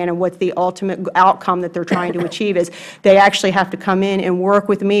action plan and what the ultimate outcome that they're trying to achieve is, they actually have to come in and work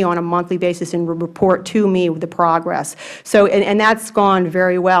with me on a monthly basis and report to me the progress. So, and that's gone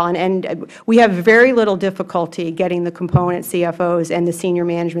very well. And we have very little difficulty getting the component CFOs and the senior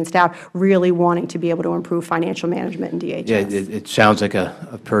management staff really wanting to be able to improve financial management in DHS. Yeah, it sounds like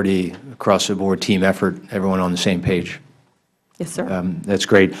a pretty across-the-board team effort, everyone on the same page. Yes, sir. That's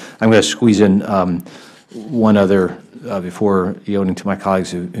great. I'm going to squeeze in one other before yielding to my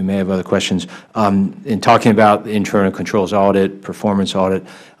colleagues who may have other questions. In talking about the internal controls audit, performance audit,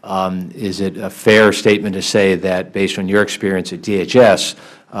 is it a fair statement to say that based on your experience at DHS,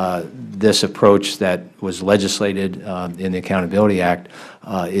 this approach that was legislated in the Accountability Act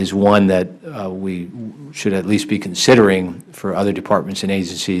is one that we should at least be considering for other departments and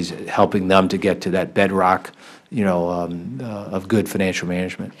agencies, helping them to get to that bedrock of good financial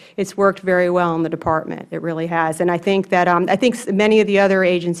management? It's worked very well in the department. It really has. And I think that many of the other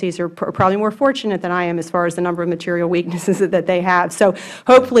agencies are probably more fortunate than I am as far as the number of material weaknesses that they have. So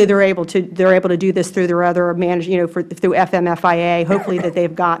hopefully they're able to do this through their other through FMFIA. Hopefully that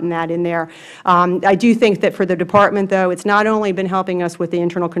they've gotten that in there. I do think that for the department, though, it's not only been helping us with the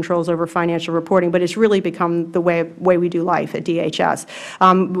internal controls over financial reporting, but it's really become the way we do life at DHS.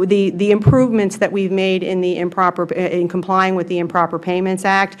 The improvements that we've made in complying with the Improper Payments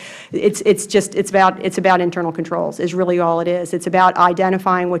Act, it's about internal controls is really all it is. It's about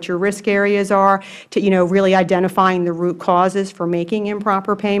identifying what your risk areas are, to really identifying the root causes for making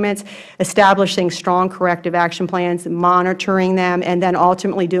improper payments, establishing strong corrective action plans, monitoring them, and then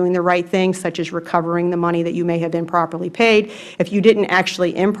ultimately doing the right things, such as recovering the money that you may have improperly paid. If you didn't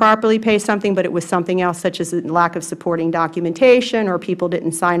actually improperly pay something, but it was something else, such as a lack of supporting documentation or people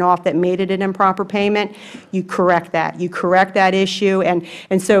didn't sign off that made it an improper payment, you correct that. You correct that issue.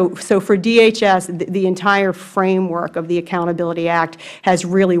 And so for DHS, the entire framework of the Accountability Act has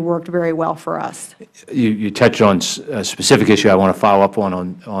really worked very well for us. You touched on a specific issue I want to follow up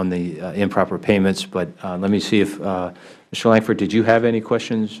on the improper payments, but let me see if, Mr. Langford, did you have any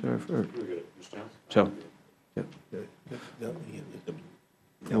questions? So, yeah.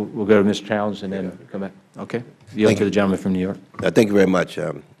 We'll go to Mr. Towns and then come back. Okay. Yield to the gentleman from New York. Thank you very much,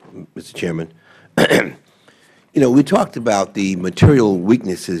 Mr. Chairman. We talked about the material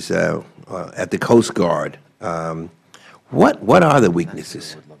weaknesses at the Coast Guard. What are the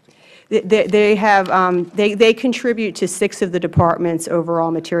weaknesses? They contribute to 6 of the department's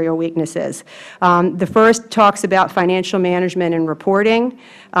overall material weaknesses. The first talks about financial management and reporting.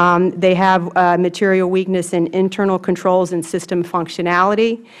 They have material weakness in internal controls and system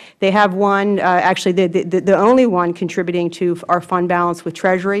functionality. They have one, actually the only one contributing to our fund balance with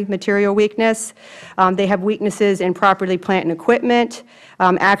Treasury material weakness. They have weaknesses in property, plant, and equipment,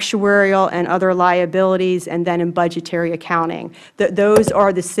 actuarial and other liabilities, and then in budgetary accounting. Those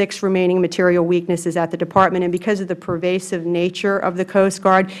are the 6 remaining material weaknesses at the department, and because of the pervasive nature of the Coast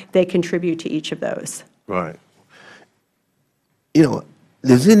Guard, they contribute to each of those. Right.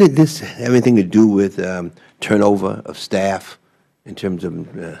 Does this have anything to do with turnover of staff in terms of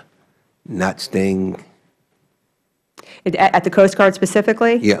not staying? At the Coast Guard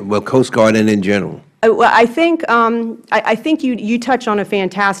specifically? Yeah, well, Coast Guard and in general. Well, I think you touch on a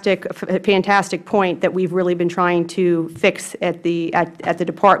fantastic point that we've really been trying to fix at the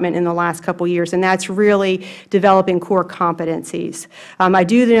department in the last couple of years, and that's really developing core competencies. I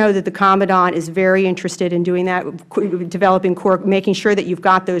do know that the Commandant is very interested in doing that, developing core, making sure that you've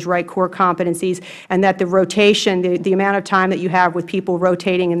got those right core competencies, and that the rotation, the amount of time that you have with people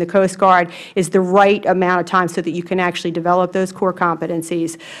rotating in the Coast Guard is the right amount of time so that you can actually develop those core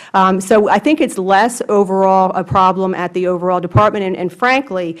competencies. So I think it's less overall a problem at the overall department, and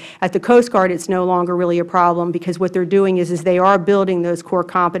frankly, at the Coast Guard, it's no longer really a problem, because what they're doing is they are building those core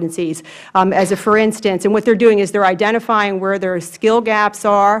competencies. As a for instance, and what they're doing is they're identifying where their skill gaps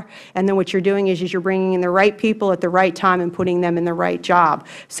are, and then what you're doing is you're bringing in the right people at the right time and putting them in the right job.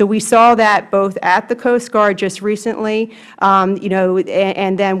 So we saw that both at the Coast Guard just recently,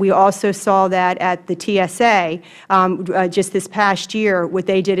 and then we also saw that at the TSA just this past year. What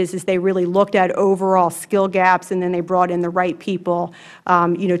they did is they really looked at overall skill gaps, and then they brought in the right people,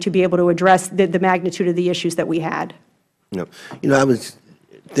 to be able to address the magnitude of the issues that we had. I was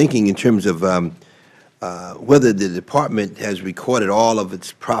thinking in terms of whether the department has recorded all of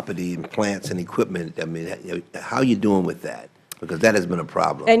its property and plants and equipment. I mean, how are you doing with that? Because that has been a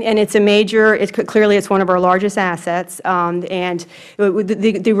problem. And it's a major, clearly it's one of our largest assets, and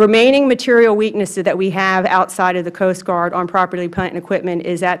the remaining material weaknesses that we have outside of the Coast Guard on property, plant, and equipment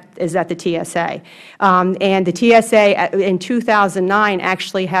is at the TSA. And the TSA in 2009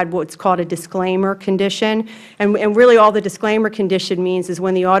 actually had what's called a disclaimer condition, and really all the disclaimer condition means is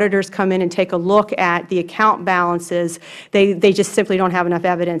when the auditors come in and take a look at the account balances, they just simply don't have enough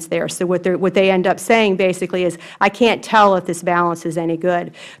evidence there. So what they end up saying basically is, I can't tell if this balance is any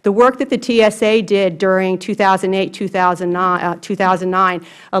good. The work that the TSA did during 2008, 2009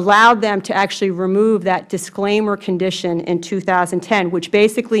 allowed them to actually remove that disclaimer condition in 2010, which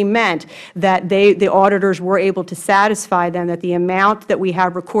basically meant that the auditors were able to satisfy them that the amount that we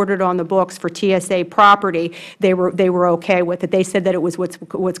have recorded on the books for TSA property, they were okay with it. They said that it was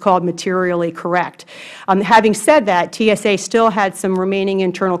what's called materially correct. Having said that, TSA still had some remaining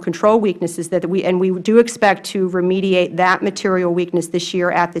internal control weaknesses that we do expect to remediate that material weakness this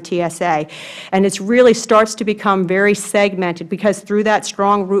year at the TSA. And it really starts to become very segmented, because through that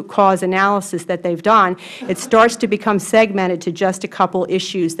strong root cause analysis that they've done, it starts to become segmented to just a couple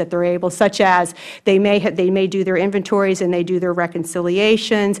issues that they're able, such as they may do their inventories and they do their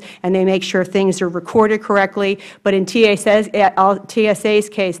reconciliations and they make sure things are recorded correctly. But in TSA's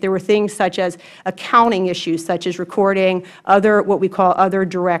case, there were things such as accounting issues, such as recording what we call other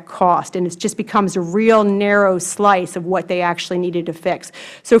direct cost, and it just becomes a real narrow slice of what they actually needed to fix.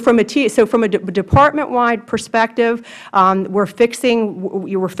 So from a department-wide perspective, we're fixing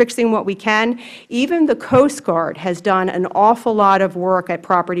what we can. Even the Coast Guard has done an awful lot of work at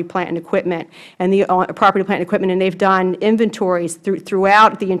property, plant, and equipment, and they've done inventories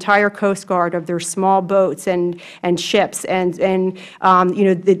throughout the entire Coast Guard of their small boats and ships and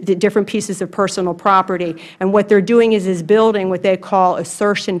the different pieces of personal property. And what they're doing is building what they call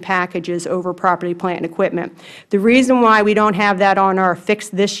assertion packages over property, plant, and equipment. The reason why we don't have that on our fix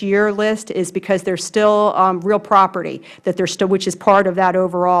this year list is because there's still real property which is part of that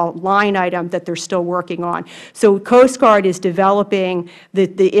overall line item that they're still working on. So Coast Guard is developing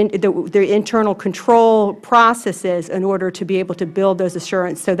the internal control processes in order to be able to build those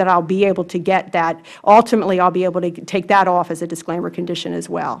assurance, so that I'll be able to get that. Ultimately, I'll be able to take that off as a disclaimer condition as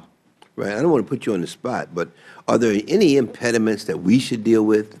well. Right. I don't want to put you on the spot, but are there any impediments that we should deal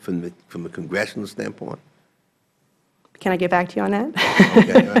with from a congressional standpoint? Can I get back to you on that?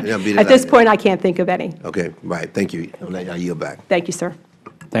 Okay. At this point, I can't think of any. Okay. Right. Thank you. I'll yield back. Thank you, sir.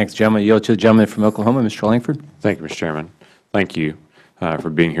 Thanks, gentlemen. Yield to the gentleman from Oklahoma, Mr. Langford. Thank you, Mr. Chairman. Thank you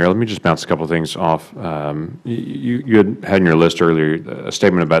for being here. Let me just bounce a couple of things off. You had in your list earlier a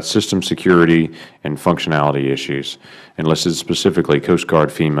statement about system security and functionality issues, and listed specifically Coast Guard,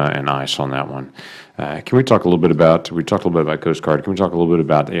 FEMA, and ICE on that one. Can we talk a little bit about, we talked a little bit about Coast Guard, can we talk a little bit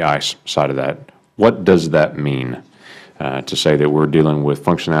about the ICE side of that? What does that mean to say that we're dealing with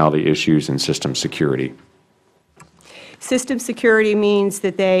functionality issues and system security? System security means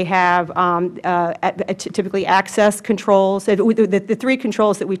that they have typically access controls. The three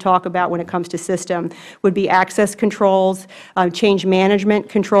controls that we talk about when it comes to system would be access controls, change management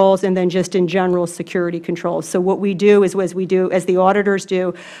controls, and then just in general security controls. So what we do is, as the auditors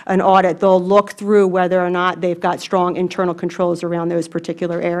do an audit, they'll look through whether or not they've got strong internal controls around those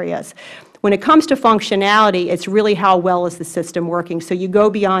particular areas. When it comes to functionality, it's really how well is the system working. So you go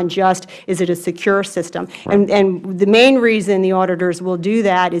beyond just, is it a secure system? And the main reason the auditors will do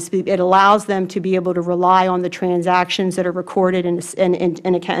that is it allows them to be able to rely on the transactions that are recorded in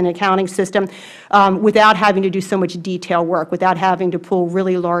an accounting system without having to do so much detail work, without having to pull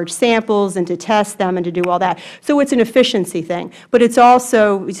really large samples and to test them and to do all that. So it's an efficiency thing. But it's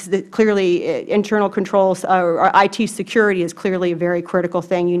also clearly internal controls or IT security is clearly a very critical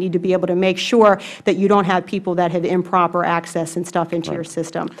thing. You need to be able to make sure that you don't have people that have improper access and stuff into your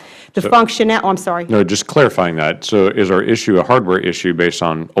system. The I'm sorry. No, just clarifying that. So is our issue a hardware issue based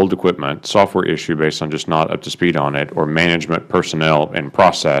on old equipment, software issue based on just not up to speed on it, or management personnel and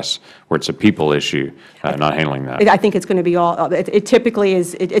process where it's a people issue, not handling that? I think it's going to be all. It typically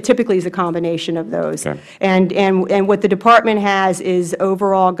is. It typically is a combination of those. Okay. And what the department has is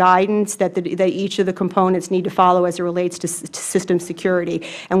overall guidance that each of the components need to follow as it relates to system security.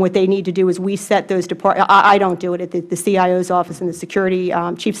 And what they need to do is we set those I don't do it. The CIO's office and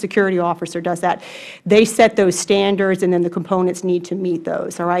the chief security officer does that. They set those standards, and then the components need to meet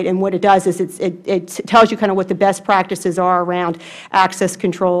those. All right. And what it does is it tells you kind of what the best practices are around access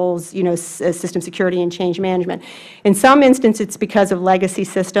controls, system security and change management. In some instances, it's because of legacy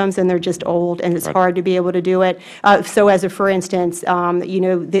systems, and they're just old, and it's hard to be able to do it. So as a for instance,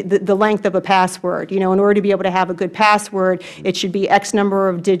 the length of a password, in order to be able to have a good password, it should be X number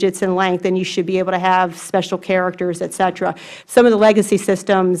of digits in length, and you should be able to have special characters, et cetera. Some of the legacy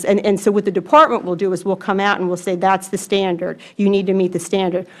systems, and so what the department will do is we'll come out and we'll say that's the standard. You need to meet the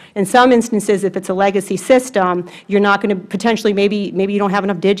standard. In some instances, if it's a legacy system, you're not going to potentially, maybe you don't have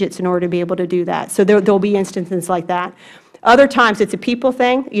enough digits in order to be able to do that. So there'll be instances like that. Other times, it's a people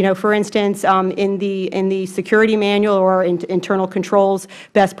thing. For instance, in the security manual or internal controls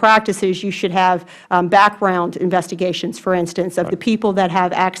best practices, you should have background investigations, for instance, of the people that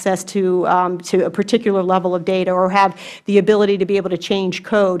have access to a particular level of data or have the ability to be able to change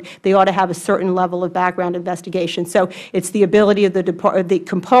code. They ought to have a certain level of background investigation. So it's the ability of the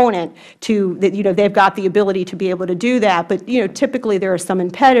component to, they've got the ability to be able to do that. But, typically there are some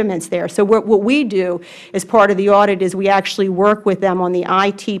impediments there. So what we do as part of the audit is we actually work with them on the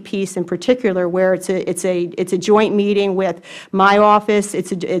IT piece in particular, where it's a joint meeting with my office, it's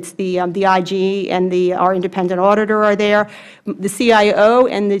the IG and our independent auditor are there. The CIO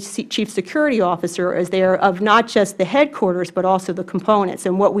and the chief security officer is there, of not just the headquarters but also the components.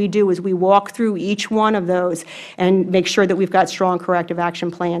 And what we do is we walk through each one of those and make sure that we've got strong corrective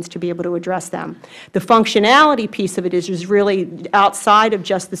action plans to be able to address them. The functionality piece of it is really outside of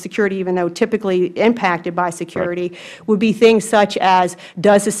just the security, even though typically impacted by security, would be things such as,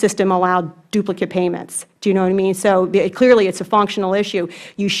 does the system allow duplicate payments? Do you know what I mean? So clearly it's a functional issue.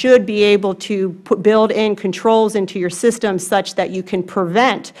 You should be able to build in controls into your system such that you can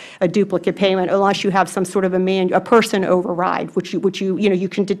prevent a duplicate payment unless you have some sort of a person override, which you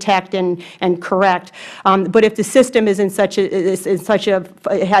can detect and correct. But if the system is it has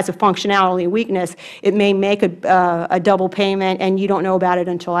a functionality weakness, it may make a double payment, and you don't know about it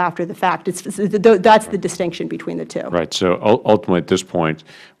until after the fact. That's the distinction between the two. Right. So ultimately, at this point,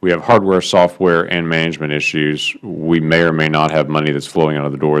 we have hardware, software, and management issues. We may or may not have money that's flowing out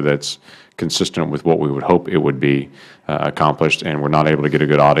of the door that's consistent with what we would hope it would be accomplished, and we're not able to get a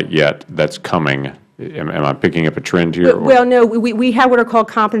good audit yet. That's coming. Am I picking up a trend here? Well, no, we have what are called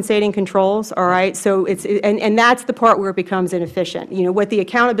compensating controls, all right? So and that's the part where it becomes inefficient. What the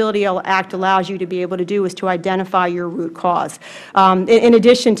Accountability Act allows you to be able to do is to identify your root cause. In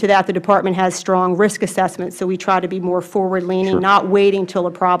addition to that, the department has strong risk assessments, so we try to be more forward-leaning, not waiting till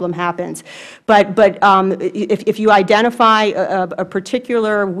a problem happens. But if you identify a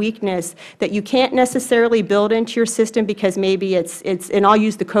particular weakness that you can't necessarily build into your system because maybe and I'll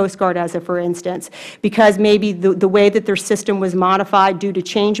use the Coast Guard as a for instance, because maybe the way that their system was modified due to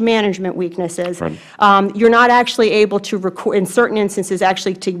change management weaknesses, you're not actually able to record, in certain instances,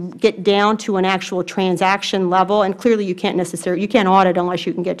 actually to get down to an actual transaction level. And clearly you can't audit unless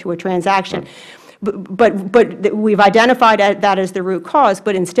you can get to a transaction. But we've identified that as the root cause,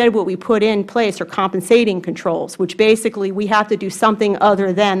 but instead what we put in place are compensating controls, which basically we have to do something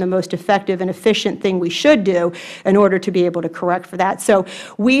other than the most effective and efficient thing we should do in order to be able to correct for that. So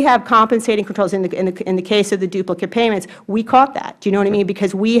we have compensating controls. In the case of the duplicate payments, we caught that. Do you know what I mean?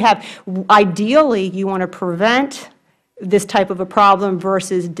 Because we have, ideally, you want to prevent this type of a problem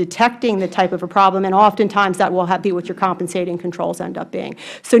versus detecting the type of a problem, and oftentimes that will be what your compensating controls end up being.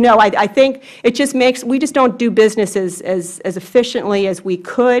 So no, I think it just makes, we just don't do business as efficiently as we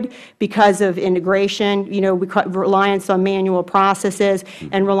could because of integration, reliance on manual processes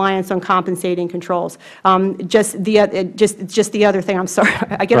and reliance on compensating controls. Just the other thing, I'm sorry,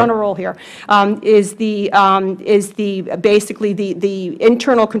 I get on a roll here, is basically the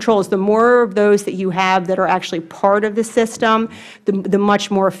internal controls. The more of those that you have that are actually part of the system, the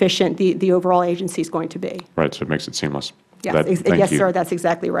much more efficient the overall agency is going to be. Right, so it makes it seamless. Yes, yes, sir, that's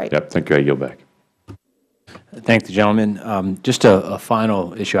exactly right. Yep, thank you. I yield back. Thank the gentleman. Just a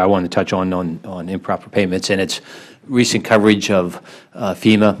final issue I wanted to touch on improper payments, and it's recent coverage of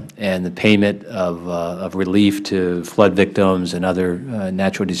FEMA and the payment of relief to flood victims and other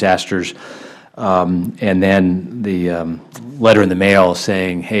natural disasters. And then the letter in the mail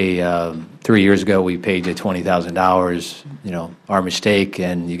saying, hey, 3 years ago we paid you $20,000, our mistake,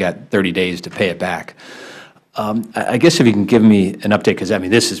 and you got 30 days to pay it back. I guess if you can give me an update, because, I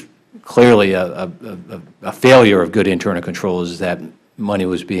mean, this is clearly a failure of good internal controls, that money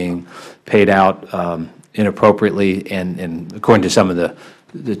was being paid out inappropriately, and according to some of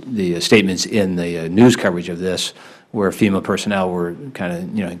the statements in the news coverage of this, where FEMA personnel were kind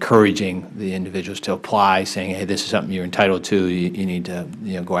of, encouraging the individuals to apply, saying, hey, this is something you're entitled to, you need to,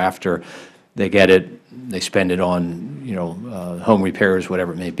 go after. They get it, they spend it on, home repairs,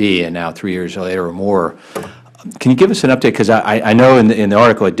 whatever it may be, and now 3 years later or more. Can you give us an update? Because I know in the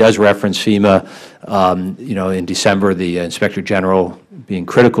article it does reference FEMA. In December, the Inspector General being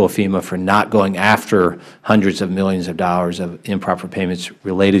critical of FEMA for not going after hundreds of millions of dollars of improper payments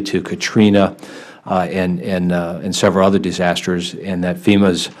related to Katrina and several other disasters, and that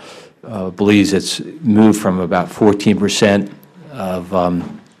FEMA's believes it's moved from about 14% of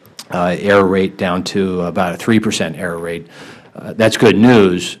error rate down to about a 3% error rate. That's good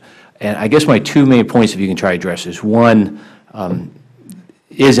news. And I guess my two main points, if you can try to address this: one,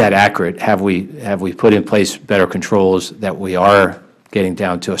 is that accurate? Have we put in place better controls that we are getting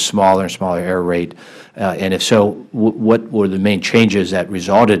down to a smaller and smaller error rate? And if so, what were the main changes that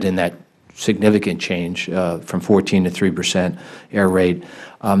resulted in that significant change from 14 to 3% error rate?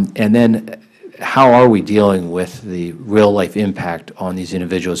 And then how are we dealing with the real-life impact on these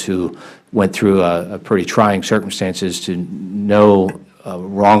individuals who went through a pretty trying circumstances to no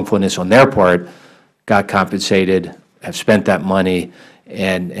wrongfulness on their part, got compensated, have spent that money,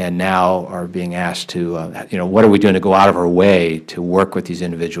 and now are being asked to, what are we doing to go out of our way to work with these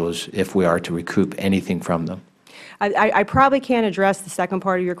individuals if we are to recoup anything from them? I probably can't address the second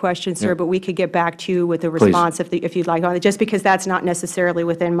part of your question, sir, but we could get back to you with a response if you'd like on it, just because that's not necessarily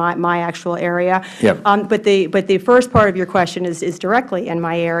within my actual area. Yep. But the first part of your question is directly in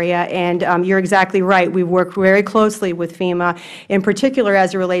my area, and you're exactly right. We've worked very closely with FEMA, in particular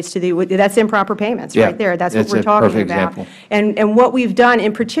as it relates to that's improper payments right there. That's what we're talking about. Example. And what we've done,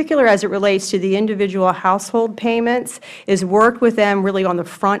 in particular as it relates to the individual household payments, is worked with them really on the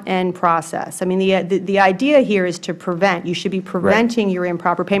front end process. I mean, the idea here is to prevent. You should be preventing your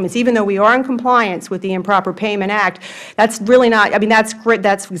improper payments. Even though we are in compliance with the Improper Payment Act, that's really not, I mean, that's great,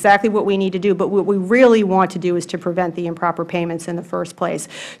 that's exactly what we need to do, but what we really want to do is to prevent the improper payments in the first place.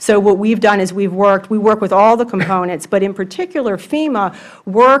 So what we've done is we work with all the components, but in particular FEMA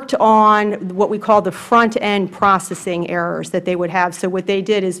worked on what we call the front-end processing errors that they would have. So what they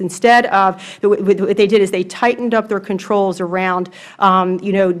did is they tightened up their controls around,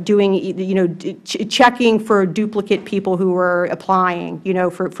 checking for duplicate people who were applying,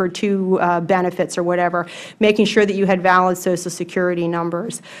 for two benefits or whatever, making sure that you had valid Social Security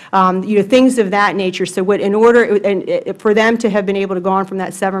numbers, things of that nature. So in order for them to have been able to go on from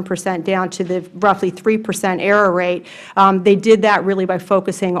that 7% down to the roughly 3% error rate, they did that really by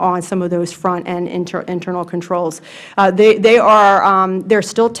focusing on some of those front-end internal controls. They're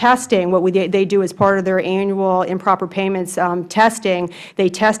still testing. What they do as part of their annual improper payments testing, they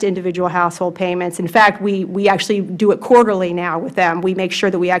test individual household payments. In fact, we actually do it quarterly now with them. We make sure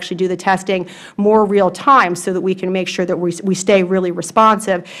that we actually do the testing more real time so that we can make sure that we stay really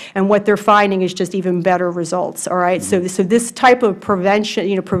responsive. And what they're finding is just even better results. All right. So this type of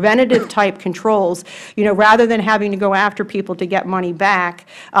prevention, preventative type controls, rather than having to go after people to get money back,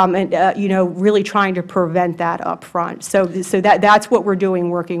 really trying to prevent that up front. So that's what we're doing,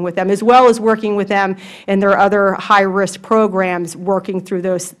 working with them, as well as working with them in their other high-risk programs, working through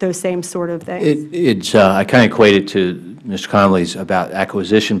those same sort of things. I kind of equate it to Mr. Connolly's about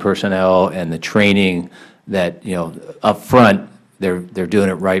acquisition personnel and the training that, up front, they're doing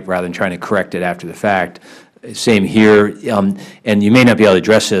it right rather than trying to correct it after the fact. same here. And you may not be able to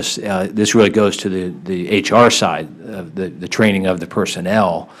address this. This really goes to the HR side of the training of the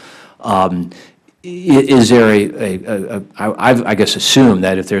personnel. Is there I guess assume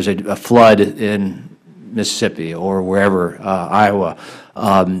that if there's a flood in Mississippi or wherever, Iowa,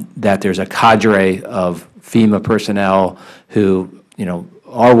 that there's a cadre of FEMA personnel who,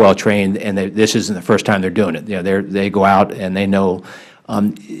 are well-trained, and this isn't the first time they're doing it. They go out and they know.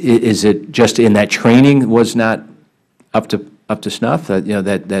 Is it just in that training was not up to snuff,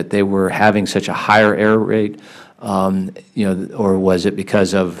 that they were having such a higher error rate? Or was it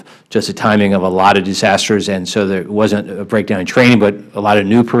because of just the timing of a lot of disasters, and so there wasn't a breakdown in training, but a lot of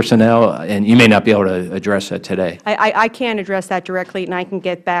new personnel? And you may not be able to address that today. I can't address that directly, and I can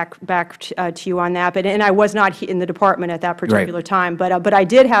get back to you on that. And I was not in the department at that particular time, but I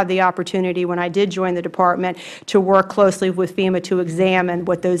did have the opportunity when I did join the department to work closely with FEMA to examine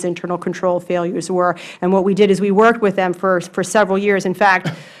what those internal control failures were. And what we did is we worked with them for several years. In fact,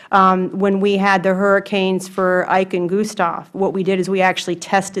 when we had the hurricanes for Ike and Gustav, what we did is we actually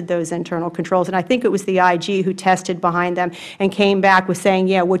tested those internal controls. And I think it was the IG who tested behind them and came back with saying,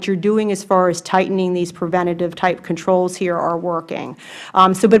 yeah, what you're doing as far as tightening these preventative type controls here are working.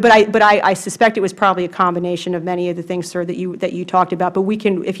 But I suspect it was probably a combination of many of the things, sir, that you talked about. But we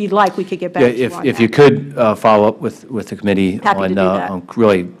can, if you'd like, we could get back to you on that. If you could follow up with the committee on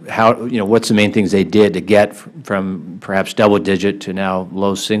really how, what's the main things they did to get from perhaps double-digit to now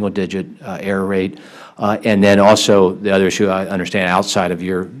low single-digit error rate. And then also the other issue I understand outside of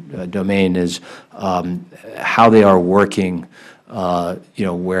your domain is how they are working,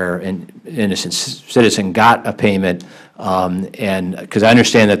 where an innocent citizen got a payment, and because I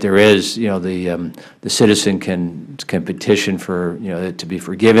understand that there is, the citizen can petition for, it to be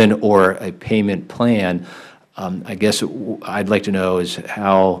forgiven or a payment plan. I guess I'd like to know is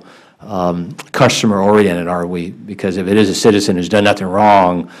how customer-oriented are we? Because if it is a citizen who's done nothing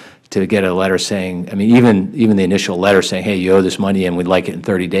wrong, to get a letter saying, I mean, even the initial letter saying, hey, you owe this money and we'd like it in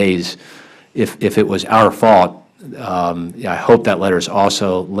 30 days, if it was our fault, I hope that letter is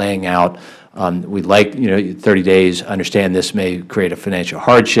also laying out, we'd like, 30 days, understand this may create a financial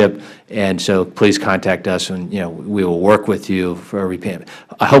hardship, and so please contact us and, we will work with you for a repayment.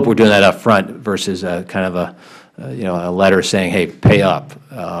 I hope we're doing that up front versus kind of a letter saying, hey, pay up,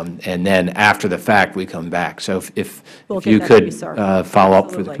 and then after the fact, we come back. So if you could follow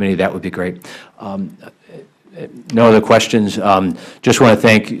up with the committee, that would be great. No other questions. Just want to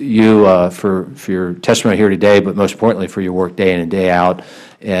thank you for your testimony here today, but most importantly for your work day in and day out,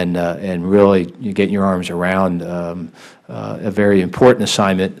 and really you getting your arms around a very important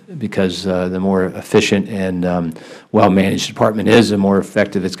assignment, because the more efficient and well-managed department is, the more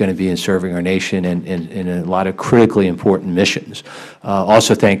effective it's going to be in serving our nation and in a lot of critically important missions.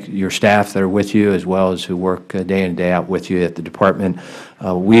 Also thank your staff that are with you, as well as who work day in and day out with you at the department.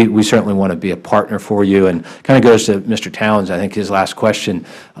 We certainly want to be a partner for you, and kind of goes to Mr. Towns, I think his last question.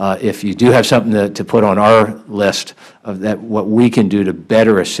 If you do have something to put on our list of that, what we can do to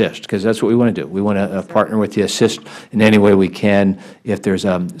better assist, because that's what we want to do. We want to partner with you, assist in any way we can. If there's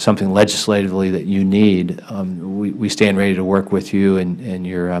something legislatively that you need, we stand ready to work with you and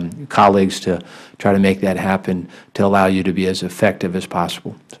your colleagues to try to make that happen, to allow you to be as effective as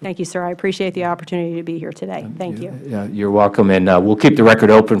possible. Thank you, sir. I appreciate the opportunity to be here today. Thank you. You're welcome, and we'll keep the record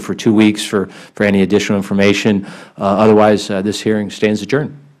open for 2 weeks for any additional information. Otherwise, this hearing stands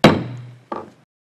adjourned.